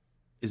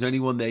 Is there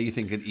anyone there you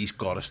thinking he's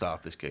got to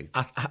start this game?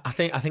 I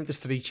think there's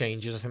three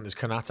changes. I think there's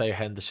Konate,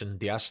 Henderson,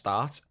 Diaz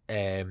start.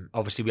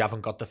 Obviously, we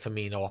haven't got the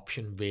Firmino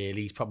option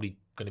really. He's probably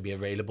going to be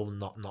available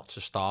not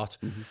to start.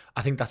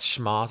 I think that's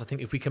smart. I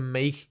think if we can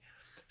make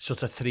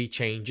sort of 3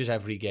 changes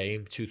every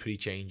game, 2-3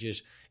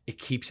 changes, it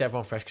keeps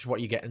everyone fresh, because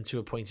what you get into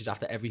a point is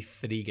after every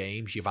 3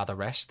 games, you've had a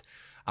rest.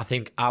 I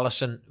think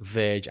Alisson,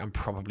 Verge and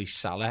probably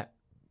Salah,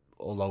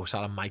 although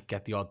Salah might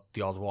get the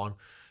odd one,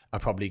 are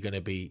probably going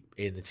to be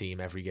in the team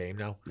every game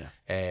now.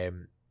 Yeah.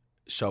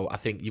 So I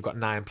think you've got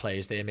 9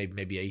 players there,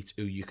 maybe 8,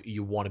 who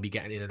you want to be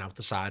getting in and out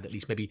the side at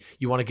least. Maybe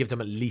you want to give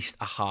them at least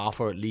a half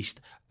or at least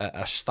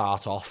a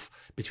start off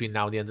between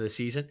now and the end of the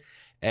season.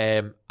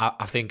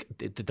 I think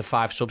the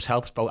 5 subs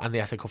helps, and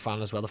the FA Cup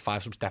final as well. The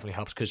 5 subs definitely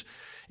helps because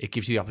it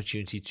gives you the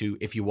opportunity to,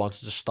 if you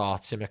wanted to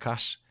start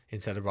Tsimikas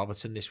instead of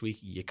Robertson this week,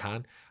 you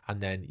can.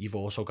 And then you've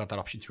also got that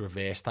option to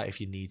reverse that if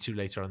you need to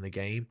later on in the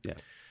game.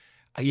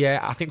 Yeah,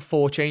 I think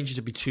 4 changes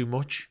would be too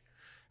much.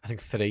 I think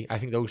 3. I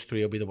think those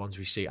 3 will be the ones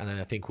we see, and then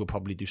I think we'll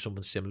probably do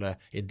something similar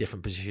in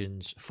different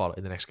positions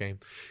in the next game.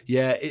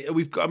 Yeah,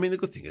 we've got. I mean, the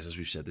good thing is, as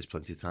we've said this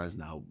plenty of times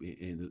now,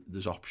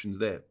 there's options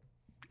there.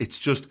 It's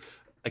just,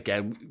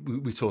 again,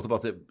 we talked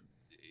about it.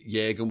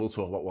 Jürgen will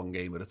talk about one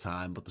game at a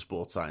time, but the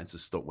sports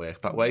scientists don't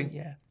work that way.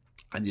 Yeah,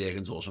 and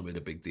Jürgen's also made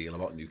a big deal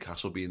about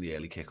Newcastle being the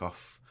early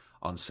kickoff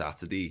on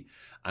Saturday,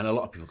 and a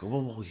lot of people go,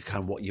 well, you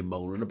can, what you're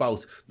moaning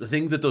about. The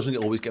thing that doesn't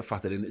always get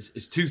factored in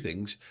is 2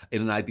 things.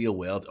 In an ideal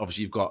world,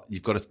 obviously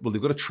they've got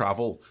to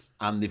travel,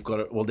 and they've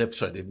not got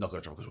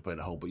to travel because we're playing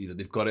at home, but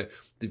they've got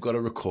to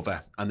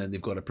recover, and then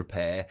they've got to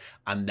prepare,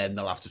 and then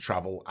they'll have to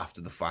travel after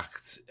the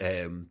fact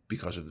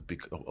because of the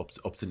big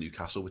up to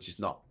Newcastle, which is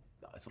not,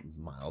 it's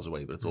miles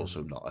away, but it's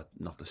also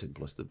not the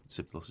simplest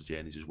of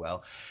journeys as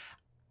well.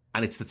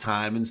 And it's the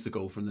timings to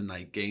go from the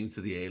night game to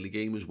the early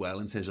game as well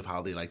in terms of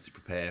how they like to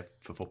prepare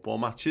for football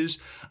matches.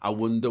 I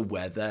wonder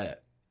whether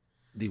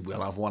they will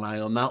have one eye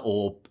on that,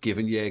 or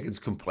given Jürgen's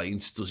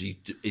complaints,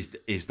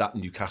 is that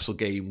Newcastle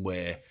game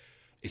where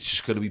it's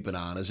just going to be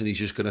bananas and he's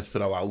just going to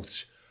throw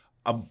out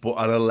an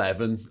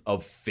 11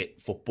 of fit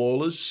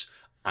footballers,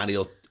 and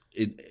he'll,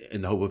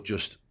 in the hope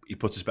of he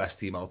puts his best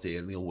team out here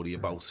and he'll worry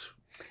about...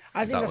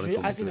 I think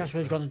that's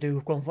what he's going to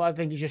do going forward. I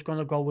think he's just going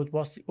to go with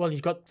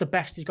he's got the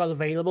best he's got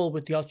available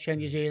with the odd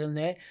changes here and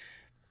there.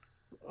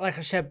 Like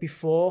I said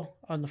before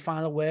on the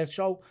final word,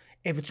 so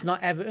if it's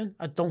not Everton,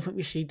 I don't think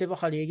we see Divock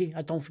Origi.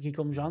 I don't think he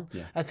comes on.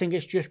 Yeah. I think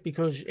it's just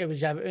because it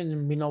was Everton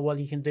and we know what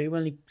he can do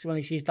when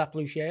he sees that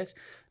blue shirt.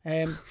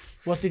 You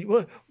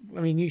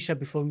said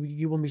before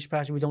you wouldn't be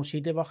surprised if we don't see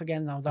Divock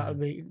again now.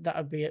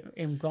 That'd be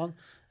him gone.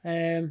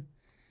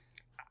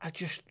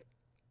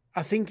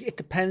 I think it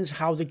depends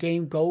how the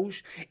game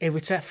goes. If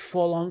it's a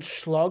full-on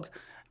slog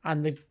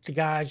and the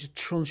guys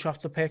trunch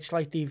off the pitch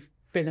like they've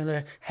been in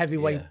a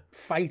heavyweight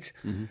fight,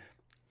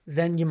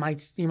 then you might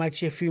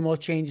see a few more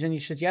changes than you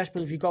suggest.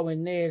 But if you go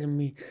in there and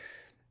we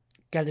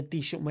get a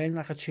decent win,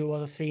 like a 2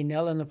 or a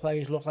 3-0, and the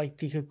players look like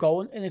they could go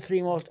in a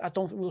 3 more, I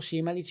don't think we'll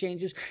see many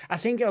changes. I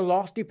think a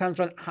lot depends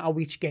on how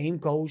each game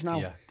goes now.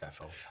 Yeah,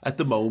 definitely. At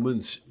the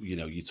moment, you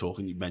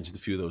mentioned a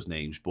few of those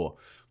names, but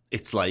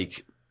it's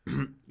like...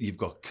 You've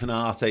got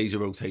Konate as a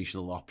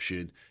rotational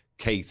option,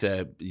 it's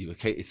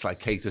like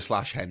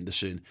Keita /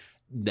 Henderson,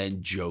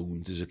 then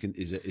Jones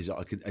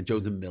and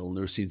Jones and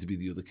Milner seem to be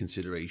the other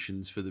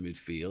considerations for the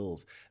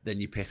midfield. Then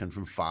you're picking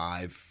from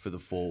 5 for the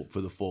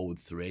forward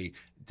 3.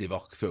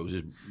 Divock throws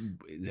his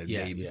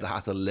name into the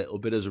hat a little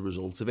bit as a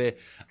result of it,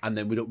 and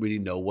then we don't really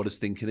know what his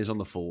thinking is on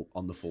the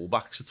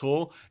fullbacks at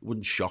all. It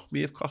wouldn't shock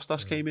me if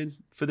Kostas came in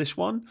for this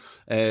one,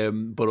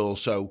 but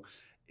also.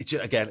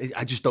 Again,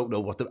 I just don't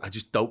know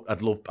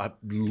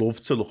I'd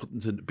love to look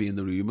to be in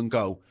the room and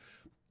go,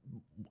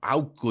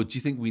 how good do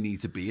you think we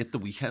need to be at the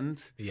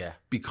weekend? Yeah.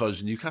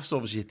 Because Newcastle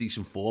obviously hit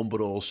decent form,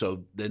 but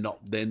also they're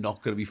not going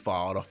to be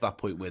far off that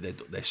point where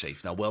they're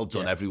safe. Now, well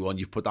done, everyone.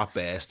 You've put that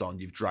burst on.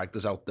 You've dragged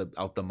us out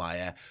the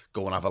mire.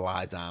 Go and have a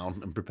lie down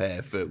and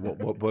prepare for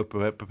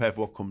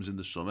what comes in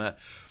the summer.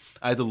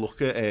 I had a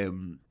look at...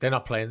 They're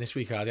not playing this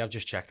week, are they? I've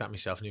just checked that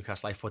myself.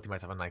 Newcastle, I thought they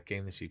might have a night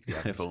game this week.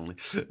 Yeah, if only.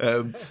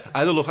 I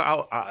had a look at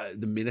how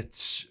the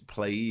minutes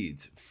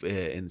played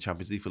in the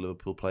Champions League for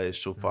Liverpool players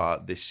so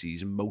far this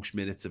season. Most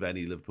minutes of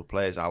any Liverpool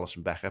players.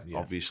 Alisson Becker,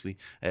 obviously,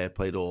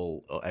 played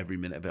every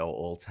minute of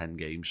all 10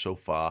 games so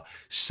far.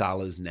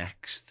 Salah's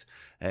next.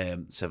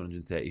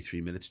 733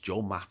 minutes.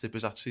 Joe Matip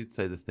is actually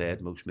the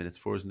third most minutes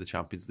for us in the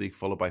Champions League,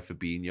 followed by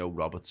Fabinho,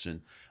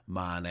 Robertson,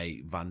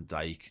 Mane, Van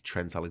Dijk,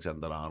 Trent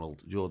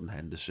Alexander-Arnold, Jordan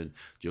Henderson,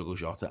 Diogo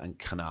Jota, and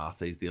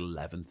Konate is the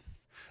 11th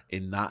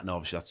in that. And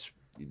obviously that's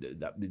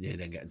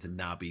then get into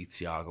Naby,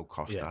 Thiago,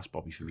 Costas,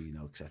 Bobby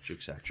Firmino, etc.,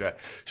 etc.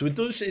 So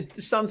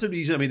it stands to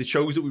reason. I mean, it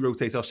shows that we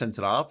rotate our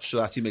centre half, so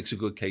that actually makes a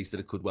good case that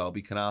it could well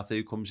be Konate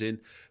who comes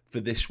in for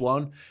this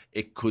one.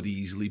 It could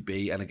easily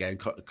be, and again,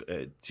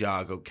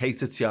 Thiago,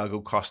 Keita,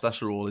 Thiago,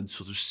 Costas are all in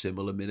sort of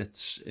similar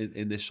minutes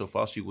in this so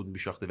far, so you wouldn't be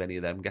shocked if any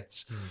of them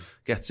gets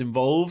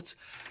involved.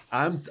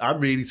 I'm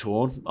really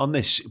torn on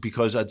this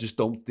because I just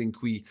don't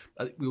think we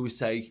always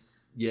say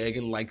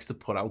Jurgen likes to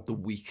put out the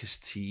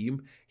weakest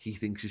team he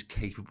thinks is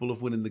capable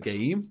of winning the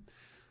game.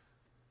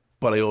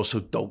 But I also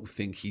don't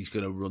think he's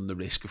going to run the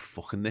risk of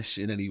fucking this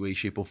in any way,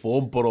 shape or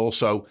form. But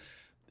also,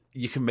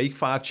 you can make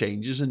 5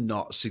 changes and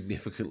not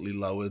significantly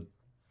lower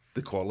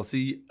the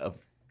quality of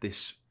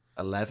this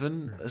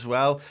 11 as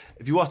well.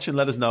 If you're watching,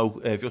 let us know.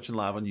 If you're watching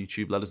live on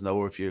YouTube, let us know.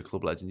 Or if you're a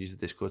club legend, use the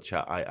Discord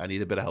chat. I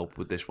need a bit of help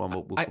with this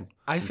one.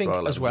 I think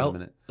as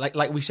well,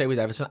 like we say with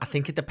Everton, I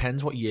think it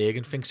depends what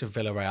Jurgen thinks of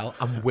Villarreal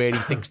and where he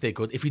thinks they're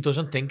good. If he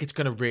doesn't think it's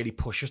going to really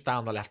push us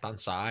down the left-hand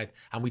side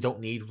and we don't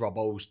need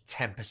Robbo's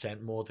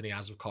 10% more than he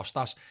has of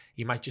Costas,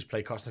 he might just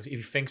play Costas. If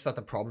he thinks that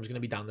the problem is going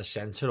to be down the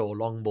centre or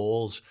long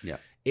balls,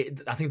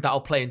 I think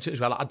that'll play into it as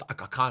well. I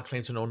can't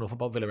claim to know enough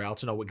about Villarreal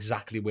to know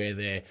exactly where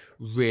they're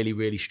really,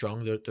 really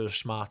strong. They're a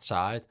smart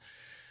side.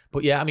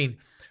 But yeah, I mean,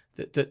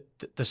 the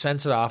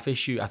centre half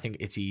issue, I think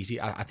it's easy.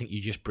 I think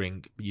you just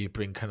bring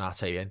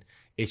Konate in.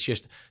 It's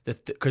just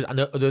because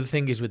the other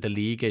thing is with the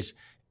league is,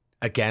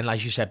 again,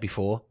 like you said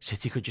before,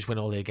 City could just win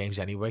all their games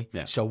anyway.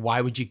 Yeah. So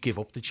why would you give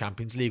up the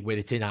Champions League where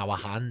it's in our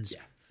hands?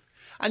 Yeah.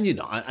 And you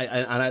know,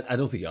 I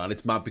don't think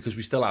it's mad because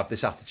we still have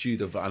this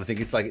attitude of, and I think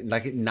it's like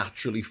it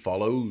naturally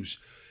follows.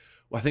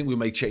 Well, I think we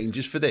made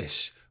changes for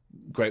this.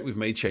 Great, we've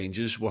made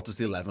changes. What does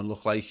the 11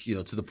 look like? You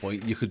know, to the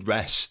point you could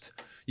rest.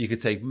 You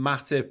could take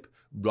Matip,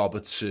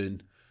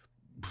 Robertson,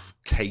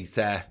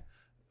 Keita,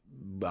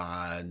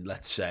 and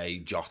let's say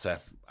Jota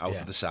out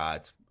of the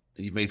side.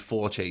 And you've made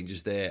 4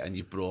 changes there, and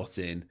you've brought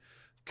in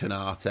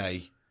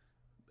Konate,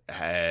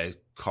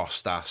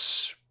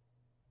 Costas,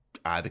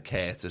 either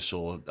Curtis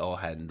or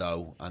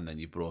Hendo, and then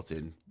you brought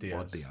in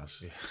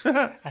Diaz.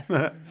 Yeah.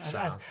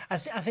 I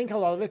think a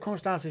lot of it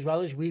comes down to as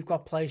well is we've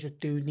got players that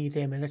do need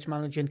their minutes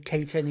managing.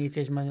 Keita needs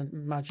his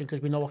managing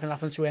because we know what can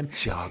happen to him.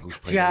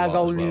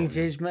 Thiago needs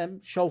his.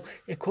 So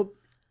it could.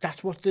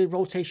 That's what the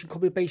rotation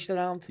could be based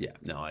around. Yeah,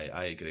 no,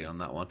 I agree on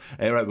that one.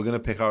 Right, we're going to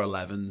pick our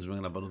 11s. We're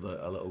going to have a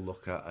little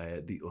look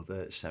at the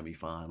other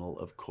semi-final,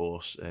 of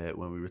course,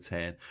 when we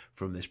return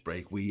from this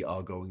break. We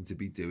are going to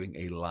be doing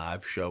a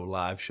live show.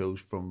 Live shows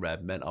from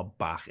Redmen are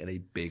back in a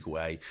big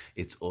way.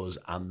 It's us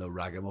and the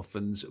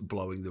Ragamuffins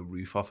blowing the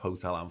roof off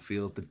Hotel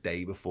Anfield the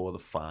day before the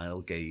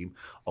final game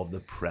of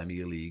the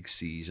Premier League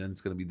season. It's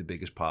going to be the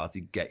biggest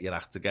party. Get your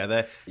act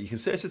together. You can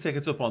search the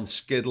tickets up on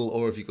Skiddle,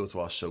 or if you go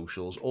to our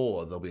socials,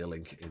 or there'll be a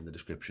link in the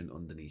description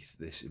underneath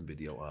this in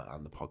video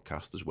and the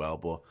podcast as well.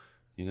 But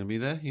you're going to be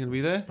there? You're going to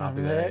be there? I'll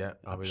be there, yeah.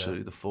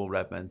 Absolutely. The full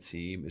Redmen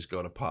team is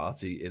going to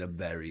party in a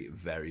very,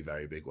 very,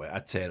 very big way.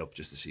 I'd turn up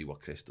just to see what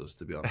Chris does,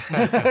 to be honest.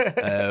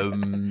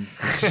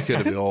 This is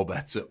going to be all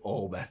bets are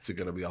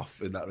going to be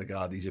off in that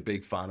regard. He's a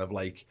big fan of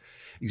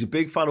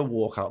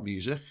walkout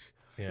music.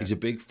 Yeah. He's a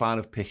big fan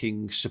of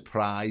picking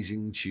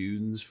surprising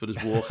tunes for his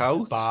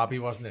walkout. Barbie,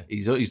 wasn't it?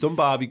 He's done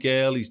Barbie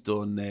Girl. He's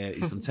done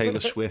Taylor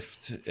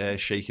Swift,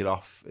 Shake It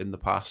Off in the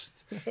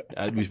past.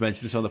 We mentioned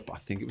this on I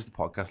think it was the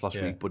podcast last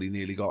week, but he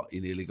nearly got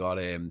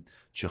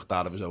chucked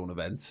out of his own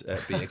event.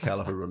 Beer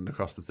Keller for running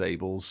across the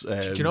tables.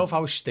 Do you know if I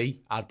was Steve,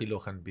 I'd be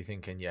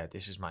thinking, yeah,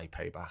 this is my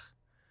payback.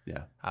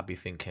 Yeah, I'd be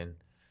thinking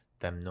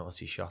them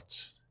naughty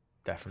shots.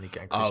 Definitely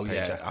getting Chris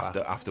Payjack back.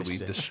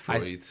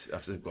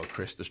 After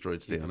Chris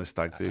destroyed Steve on a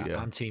stag too. Yeah,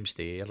 I'm Team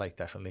Steve, like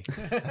definitely.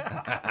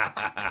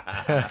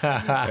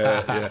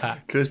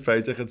 Chris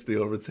Payjack and Steve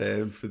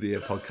return for the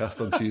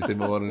podcast on Tuesday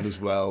morning as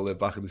well. They're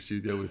back in the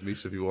studio with me,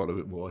 so if you want a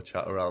bit more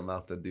chat around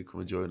that, then do come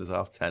and join us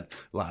 10:30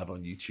 live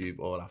on YouTube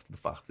or after the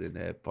fact in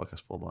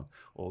podcast form on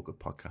all good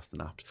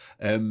podcasting apps.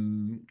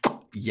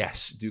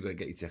 Yes, do go and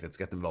get your tickets,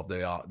 get them involved.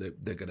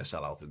 They're going to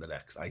sell out in the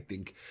next. I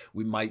think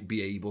we might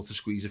be able to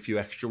squeeze a few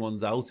extra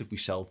ones out if we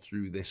sell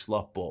through this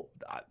lot, but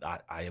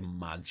I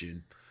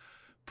imagine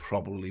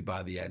probably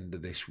by the end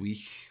of this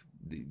week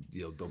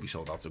they'll be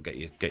sold out. So get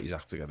your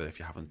act together if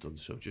you haven't done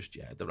so. Just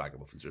the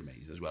Ragamuffins are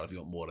amazing as well. If you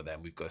want more of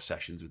them, we've got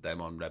sessions with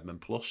them on Redman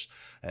Plus.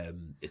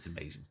 It's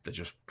amazing. They're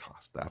just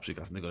class. They're absolutely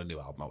class. And they've got a new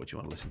album out which you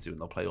want to listen to, and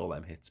they'll play all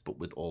them hits, but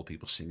with all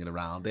people singing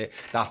around it.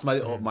 That's my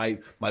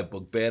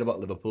bugbear about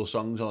Liverpool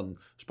songs on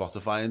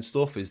Spotify and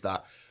stuff, is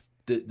that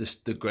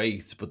they're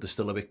great, but they're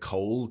still a bit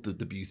cold.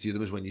 The beauty of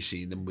them is when you're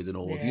seeing them with an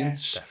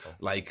audience,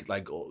 like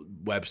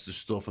Webster's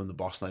stuff and the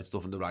Boss Night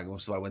stuff and the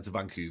Ragamuffins. So I went to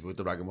Vancouver with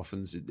the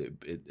Ragamuffins at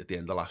the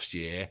end of last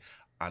year,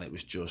 and it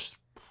was just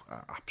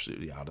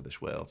absolutely out of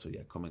this world. So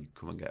come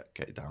and get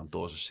it down.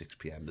 Doors at 6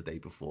 p.m. the day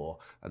before,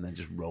 and then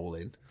just roll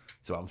in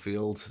to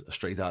Anfield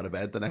straight out of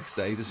bed the next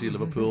day to see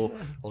Liverpool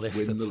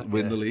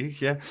win the league.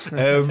 Yeah.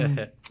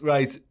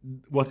 Right.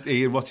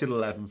 Ian, what's your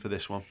 11 for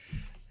this one?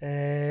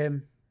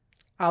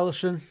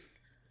 Alisson,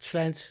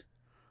 Trent,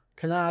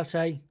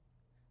 Canate,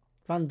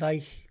 Van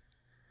Dijk.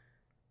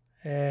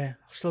 I'll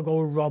still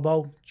go with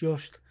Robbo,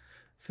 just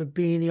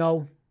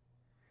Fabinho,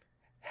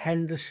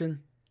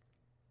 Henderson,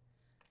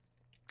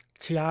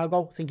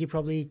 Thiago. I think he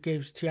probably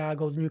gives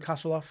Thiago the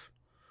Newcastle off.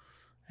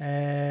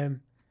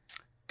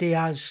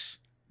 Diaz,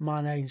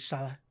 Mane and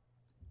Salah.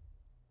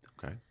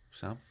 Okay,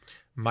 Sam?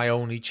 My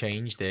only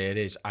change there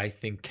is I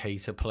think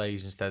Keita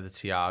plays instead of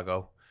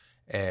Thiago,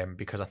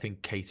 because I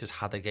think Keita's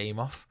had a game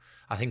off.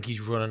 I think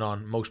he's running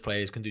on. Most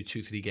players can do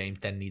 2-3 games,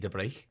 then need a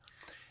break.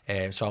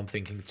 So I'm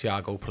thinking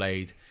Thiago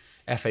played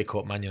FA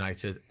Cup, Man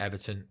United,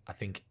 Everton. I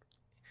think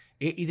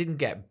he didn't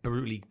get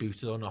brutally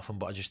booted or nothing,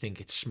 but I just think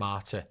it's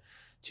smarter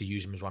to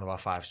use him as one of our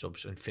 5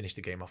 subs and finish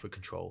the game off with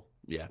control.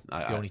 Yeah,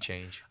 it's the only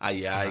change. I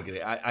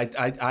agree.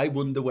 I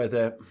wonder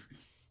whether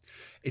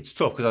it's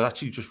tough, because I was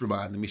actually just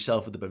reminding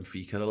myself of the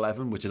Benfica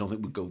 11, which I don't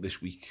think would go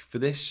this week for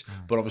this.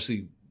 But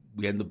obviously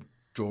we end up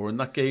drawing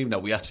that game. Now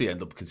we actually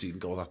end up conceding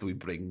goals after we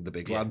bring the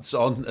big lads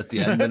on at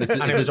the end, and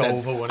it was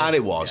over.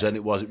 It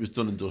was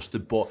done and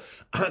dusted. But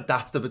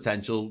that's the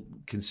potential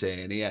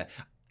concern here.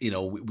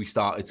 We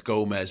start. It's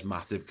Gomez,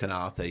 Matip,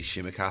 Canate,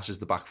 Shimikas as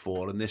the back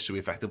 4 in this. So we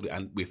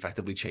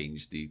effectively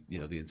changed the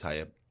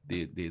entire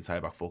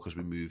back 4 because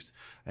we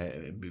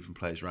moving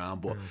players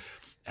around. But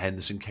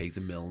Henderson,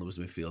 Keita, Milner was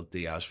the midfield.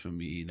 Diaz,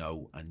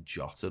 Firmino, and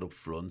Jota up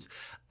front.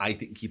 I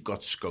think you've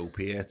got scope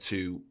here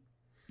to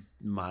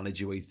manage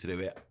your way through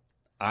it.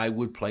 I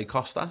would play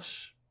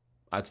Costas.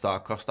 I'd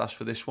start Costas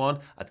for this one.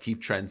 I'd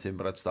keep Trent in,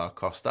 but I'd start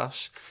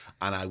Costas.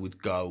 And I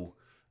would go...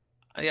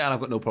 and I've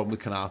got no problem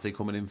with Canate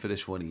coming in for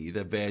this one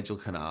either. Virgil,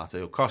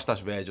 Canate, or Costas,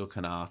 Virgil,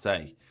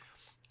 Canate,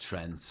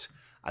 Trent.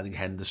 I think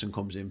Henderson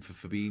comes in for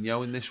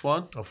Fabinho in this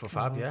one. Oh, for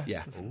Fab, yeah?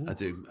 Yeah, ooh. I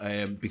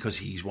do. Because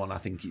he's one, I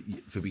think,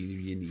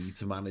 Fabinho, you need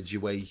to manage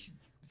your way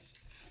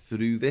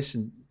through this.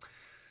 And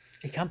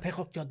he can pick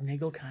up the odd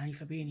niggle, can't he,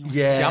 Fabinho?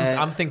 Yeah. See,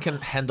 I'm thinking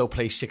Hendo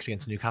plays 6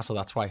 against Newcastle,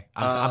 that's why.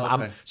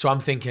 I'm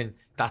thinking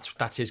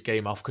that's his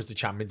game off, because the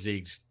Champions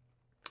League's...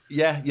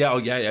 Yeah. Do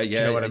you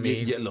know what I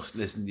mean? Yeah, look,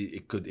 listen,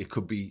 it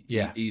could be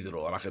either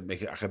or. I could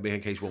make a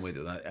case one way or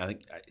the other. I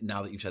think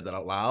now that you've said that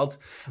out loud,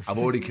 I've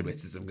already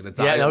committed. I'm going to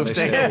die on this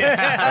hill.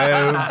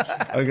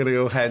 I'm going to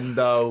go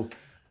Hendo,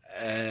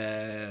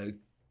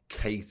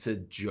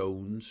 Keita,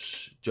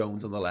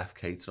 Jones on the left,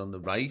 Keita on the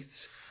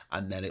right,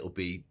 and then it'll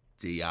be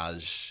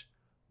Diaz,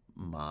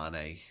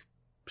 Mane,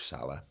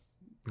 Salah.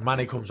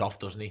 Mane comes off,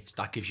 doesn't he?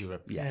 So that gives you a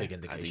big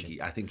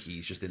indication. I think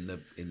he's just in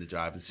the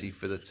driving seat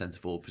for the centre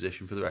forward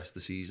position for the rest of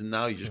the season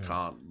now. You just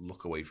can't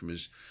look away from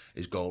his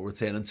goal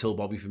return until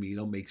Bobby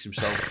Firmino makes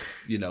himself,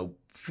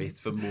 fit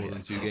for more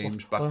than 2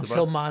 games back to back.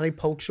 Until Mane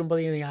pokes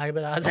somebody in the eye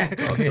with that.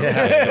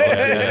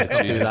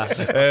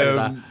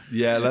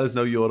 Let us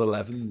know your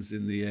 11s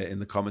in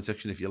the comment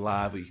section if you're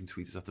live, or you can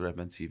tweet us at the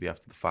Redmen TV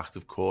after the fact,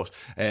 of course.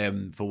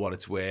 For what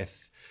it's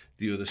worth,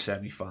 the other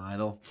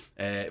semi-final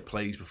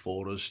plays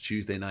before us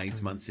Tuesday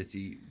night, Man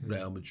City,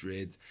 Real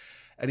Madrid.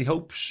 Any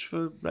hopes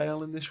for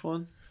Real in this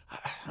one?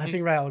 I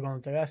think Real are going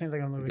to do it. I think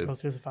they're going to go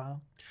through the final.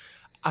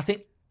 I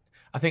think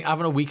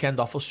having a weekend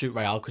off will suit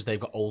Real because they've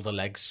got older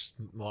legs.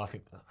 Well,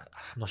 I'm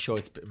not sure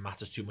it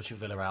matters too much for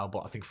Villarreal, but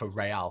I think for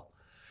Real,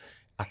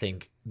 I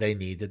think they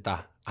needed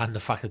that. And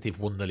the fact that they've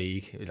won the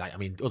league,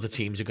 other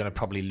teams are going to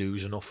probably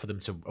lose enough for them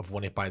to have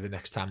won it by the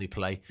next time they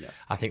play. Yeah.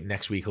 I think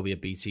next week will be a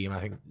B team. I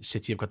think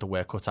City have got the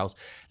work cut out.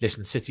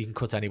 Listen, City can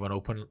cut anyone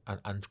open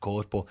and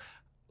cause, but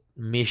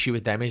my issue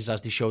with them is, as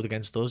they showed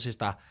against us, is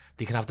that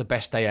they can have the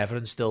best day ever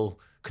and still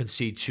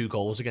concede 2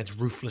 goals against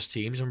ruthless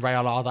teams, and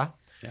Real are that.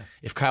 Yeah.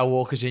 If Kyle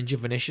Walker's injured,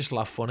 Vinicius will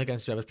have fun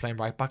against whoever's playing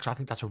right back. So I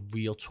think that's a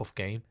real tough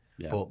game.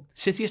 Yeah. But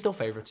City are still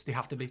favourites. They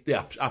have to be.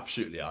 Yeah,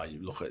 absolutely are.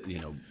 You look at,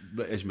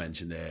 as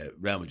mentioned there,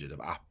 Real Madrid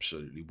have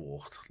absolutely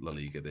walked La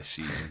Liga this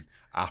season.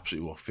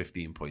 Absolutely walked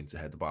 15 points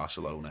ahead of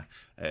Barcelona,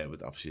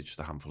 with obviously just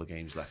a handful of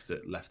games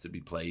left to be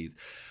played.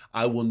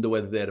 I wonder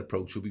whether their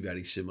approach will be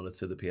very similar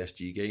to the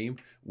PSG game,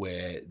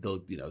 where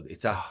they'll,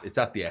 it's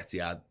at the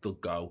Etihad.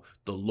 They'll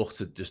look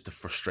to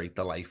frustrate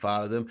the life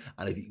out of them,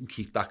 and if you can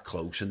keep that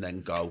close and then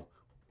go,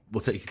 we'll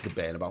take it to the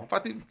Bernabeu. In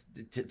fact,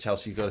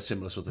 Chelsea got a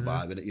similar sort of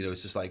vibe in it.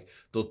 It's just like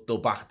they'll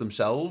back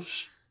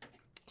themselves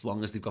as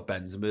long as they've got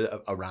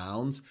Benzema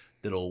around.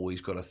 They're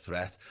always got a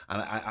threat.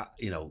 And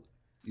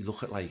you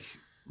look at like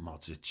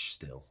Modric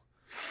still.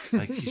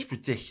 Like he's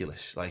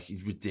ridiculous. Like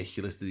he's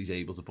ridiculous that he's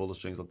able to pull the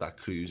strings like that.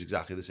 Cruz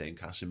exactly the same.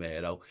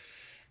 Casemiro.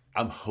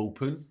 I'm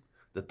hoping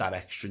that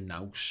extra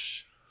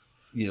nous,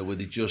 you know, where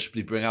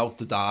they bring out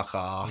the dark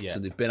arts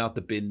and they've been out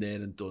the bin there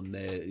and done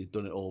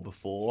it all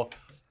before.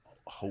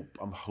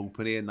 I'm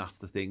hoping here, and that's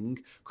the thing,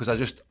 because I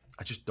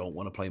just don't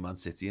want to play Man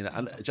City, and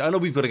I know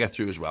we've got to get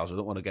through as well, so I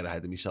don't want to get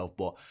ahead of myself,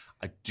 but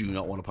I do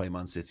not want to play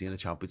Man City in a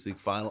Champions League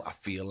final. I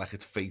feel like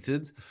it's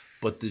fated,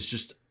 but there's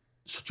just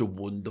such a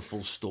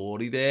wonderful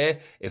story there.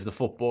 If the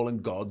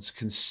footballing gods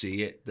can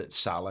see it, that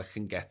Salah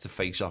can get to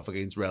face off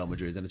against Real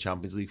Madrid in a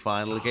Champions League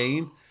final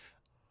again,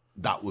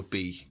 that would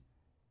be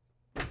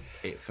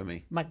it for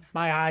me.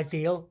 My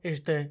ideal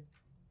is the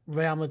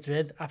Real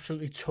Madrid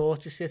absolutely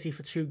torture City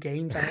for 2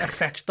 games and it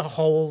affects the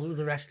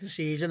rest of the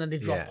season, and they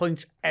drop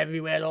points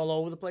everywhere all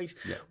over the place,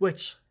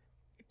 which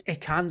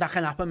that can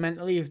happen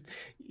mentally.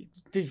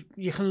 If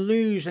you can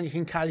lose and you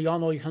can carry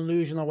on, or you can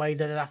lose in a way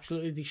that it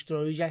absolutely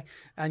destroys you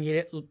and you're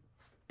at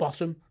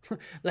bottom.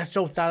 Let's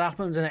hope that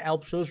happens and it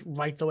helps us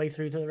right the way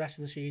through to the rest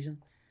of the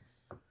season.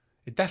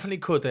 It definitely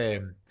could.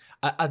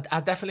 I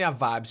definitely have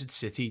vibes at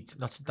City,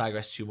 not to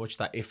digress too much,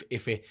 that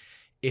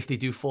if they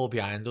do fall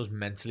behind us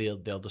mentally,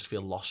 they'll just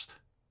feel lost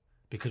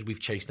because we've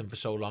chased them for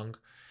so long.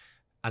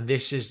 And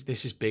this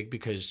is big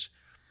because,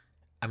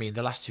 I mean,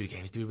 the last 2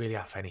 games, do we really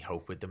have any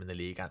hope with them in the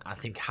league? And I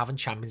think having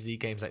Champions League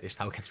games like this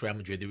now against Real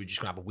Madrid, they were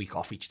just going to have a week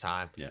off each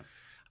time. Yeah,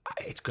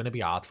 it's going to be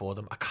hard for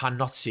them. I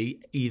cannot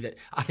see either.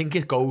 I think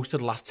it goes to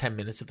the last 10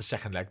 minutes of the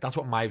second leg. That's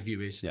what my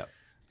view is. Yeah.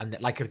 And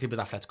like I did with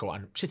Atletico,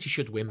 and City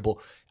should win, but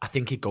I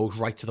think it goes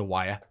right to the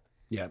wire.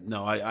 Yeah,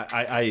 no,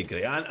 I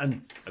agree.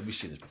 And we've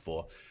seen this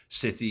before.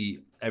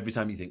 City, every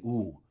time you think,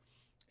 ooh,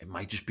 it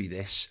might just be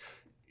this,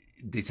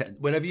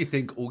 whenever you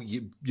think, oh,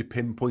 you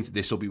pinpointed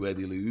this will be where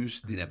they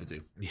lose, they never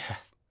do. Yeah.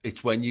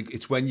 It's when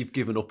you've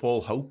given up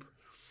all hope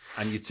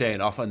and you turn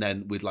off, and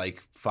then with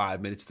like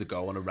 5 minutes to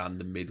go on a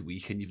random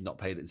midweek and you've not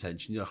paid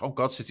attention, you're like, oh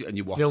God, City, and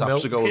your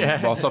WhatsApps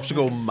are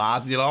going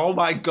mad, and you're like, oh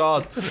my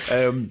God.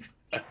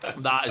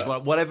 That is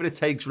whatever it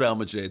takes, Real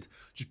Madrid.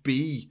 Just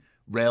be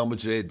Real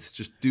Madrid.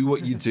 Just do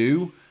what you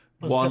do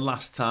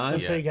last time.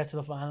 Until you get to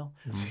the final.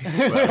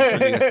 Until you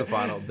get to the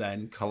final,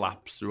 then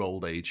collapse through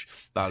old age.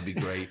 That would be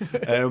great.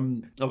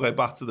 Okay,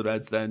 back to the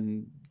Reds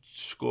then.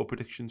 Score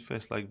predictions,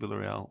 first leg,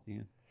 Villarreal.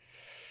 Yeah.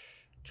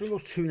 So we'll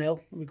go 2-0.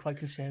 We'll be quite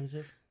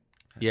conservative.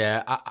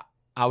 Yeah,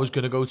 I was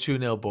going to go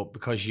 2-0, but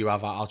because you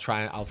have, I'll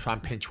try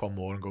and pinch one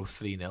more and go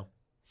 3-0.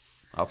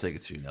 I'll take a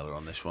 2-0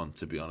 on this one,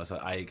 to be honest.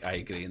 I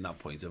agree in that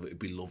point. It'd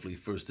be lovely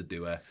for us to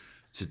do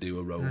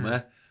a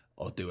Roma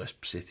or do a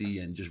City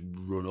and just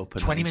run up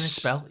and 20-minute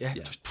spell,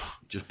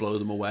 just blow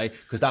them away.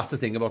 Because that's the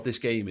thing about this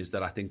game, is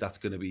that I think that's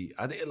going to be.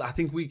 I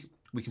think we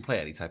can play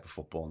any type of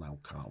football now,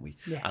 can't we?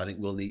 Yeah. And I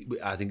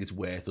think I think it's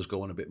worth us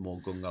going a bit more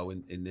gung ho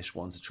in this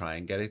one to try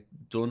and get it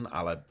done,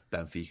 a la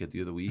Benfica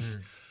the other week.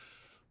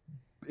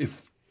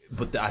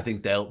 But I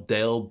think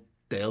they'll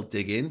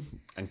dig in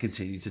and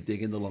continue to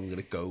dig in the longer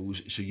it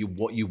goes. So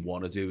what you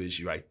want to do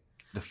is,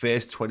 the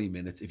first 20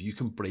 minutes, if you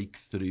can break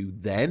through,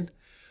 then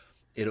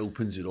it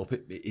opens it up.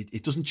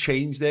 It doesn't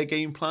change their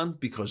game plan,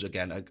 because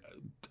again,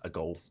 a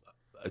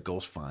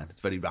goal's fine.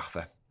 It's very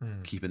Rafa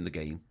keeping the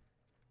game,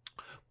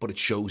 but it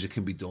shows it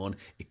can be done.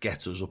 It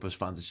gets us up as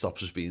fans. It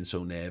stops us being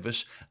so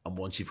nervous. And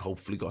once you've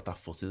hopefully got that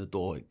foot in the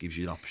door, it gives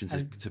you an option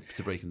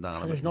to break them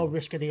down. And there's no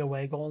risk of the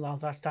away goal now.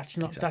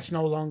 That's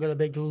no longer a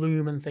big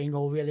looming thing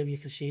over here if you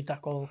can see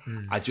that goal.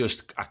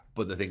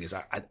 But the thing is,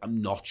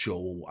 I'm not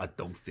sure. I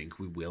don't think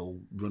we will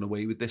run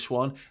away with this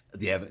one.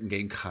 The Everton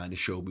game kind of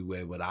showed me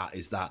where we're at,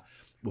 is that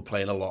we're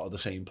playing a lot of the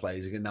same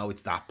players again. Now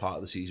it's that part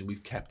of the season.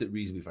 We've kept it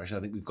reasonably fresh. I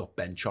think we've got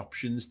bench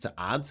options to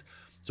add.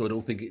 So I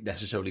don't think it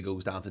necessarily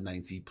goes down to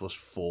 90 plus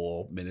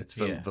 4 minutes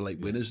for late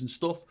winners and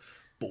stuff.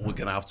 But we're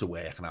going to have to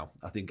work now.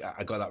 I think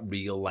I got that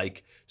real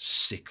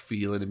sick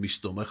feeling in my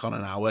stomach on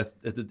an hour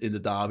in the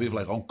derby of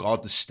oh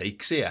God, the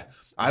stakes here.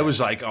 I was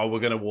like, oh, we're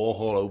going to walk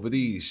all over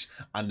these,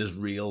 and there's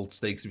real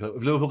stakes. If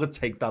Liverpool could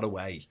take that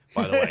away,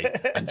 by the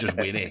way, and just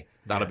win it,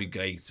 that'd be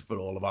great for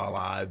all of our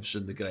lives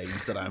and the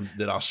grains that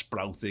are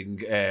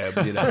sprouting,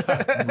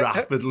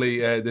 rapidly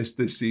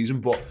this season.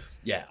 But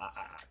yeah,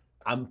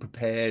 I'm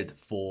prepared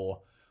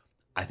for.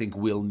 I think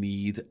we'll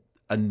need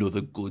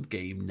another good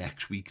game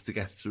next week to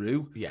get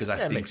through, because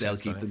I think they'll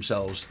keep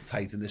themselves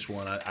tight in this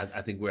one.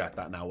 I think we're at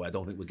that now where I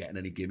don't think we're getting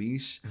any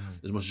gimmies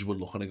as much as we're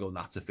looking and going,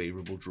 that's a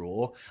favourable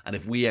draw. And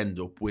if we end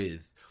up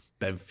with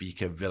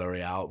Benfica,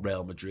 Villarreal,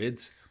 Real Madrid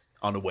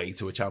on the way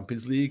to a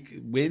Champions League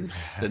win,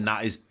 then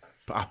that is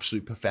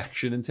absolute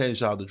perfection in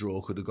terms of how the draw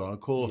could have gone,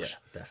 of course.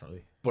 Yeah,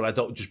 definitely. But I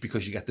don't, just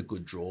because you get the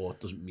good draw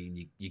doesn't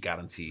mean you're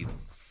guaranteed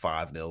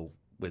 5-0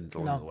 wins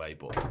along the way,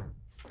 but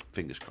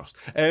fingers crossed.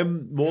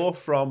 More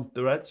from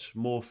the Reds,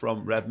 more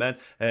from Redmen.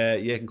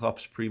 Jurgen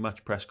Klopp's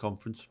pre-match press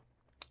conference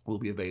will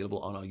be available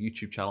on our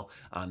YouTube channel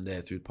and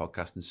through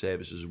podcasting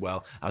services as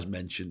well. As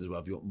mentioned as well,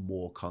 if you want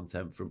more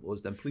content from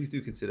us, then please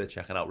do consider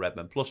checking out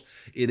Redmen Plus.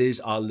 It is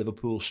our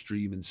Liverpool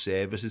streaming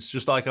service. It's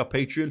just like our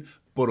Patreon,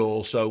 but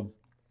also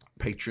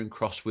Patreon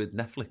crossed with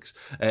Netflix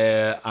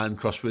and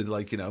crossed with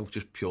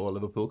just pure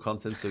Liverpool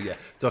content. So yeah,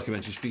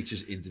 documentaries,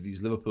 features,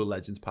 interviews, Liverpool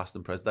legends past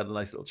and present. I had a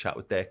nice little chat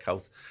with Dirk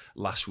out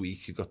last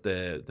week. You've got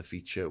the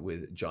feature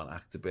with John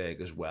Achterberg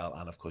as well,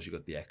 and of course you've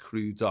got the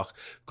Crew doc.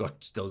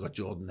 Still got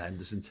Jordan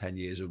Henderson, 10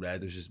 years of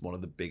Red, which is one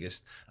of the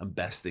biggest and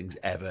best things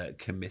ever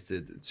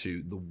committed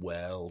to the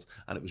world,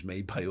 and it was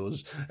made by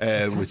us,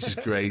 which is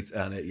great.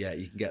 And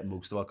you can get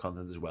most of our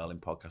content as well in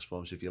podcast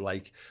form. So if you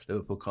like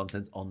Liverpool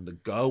content on the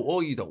go,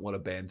 or you don't want to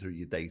burn through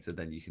your data,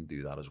 then you can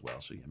do that as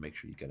well. So yeah, make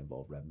sure you get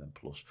involved,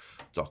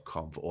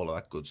 redmenplus.com for all of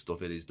that good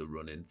stuff. It is the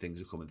run-in.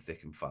 Things are coming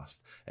thick and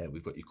fast.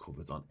 We've got you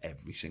covered on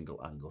every single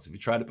angle. So if you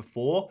tried it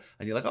before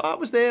and you're like, oh, I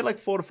was there like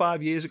 4 to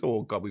 5 years ago,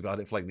 oh God, we've had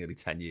it for like nearly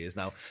 10 years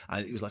now,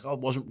 and it was like, oh, it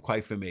wasn't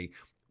quite for me.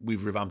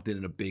 We've revamped it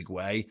in a big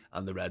way,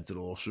 and the Reds are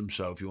awesome.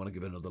 So if you want to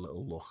give it another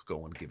little look,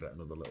 go and give it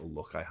another little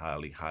look. I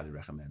highly, highly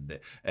recommend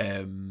it.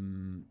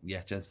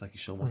 Gents, thank you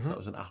so much. That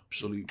was an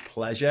absolute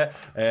pleasure.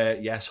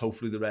 Yes,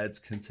 hopefully the Reds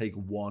can take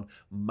one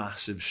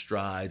massive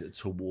stride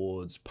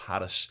towards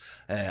Paris,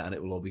 and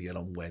it will all begin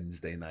on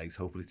Wednesday night.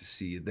 Hopefully to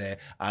see you there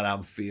at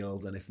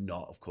Anfield, and if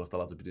not, of course, they'll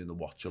have to be doing the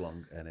watch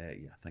along. And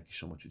thank you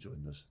so much for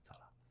joining us.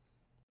 Ta-ra.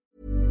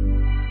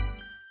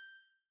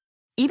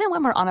 Even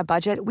when we're on a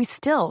budget, we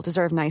still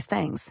deserve nice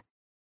things.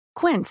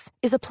 Quince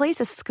is a place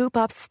to scoop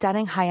up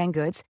stunning high-end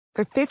goods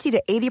for 50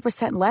 to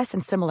 80% less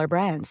than similar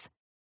brands.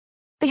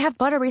 They have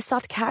buttery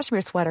soft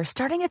cashmere sweaters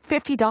starting at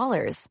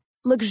 $50,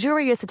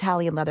 luxurious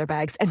Italian leather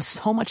bags, and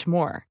so much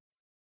more.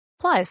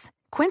 Plus,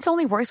 Quince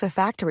only works with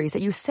factories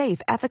that use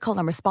safe, ethical,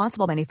 and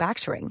responsible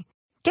manufacturing.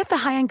 Get the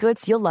high-end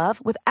goods you'll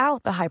love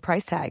without the high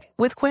price tag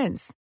with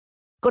Quince.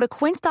 Go to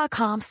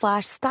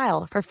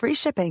quince.com/style for free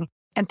shipping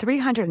and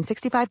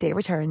 365-day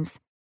returns.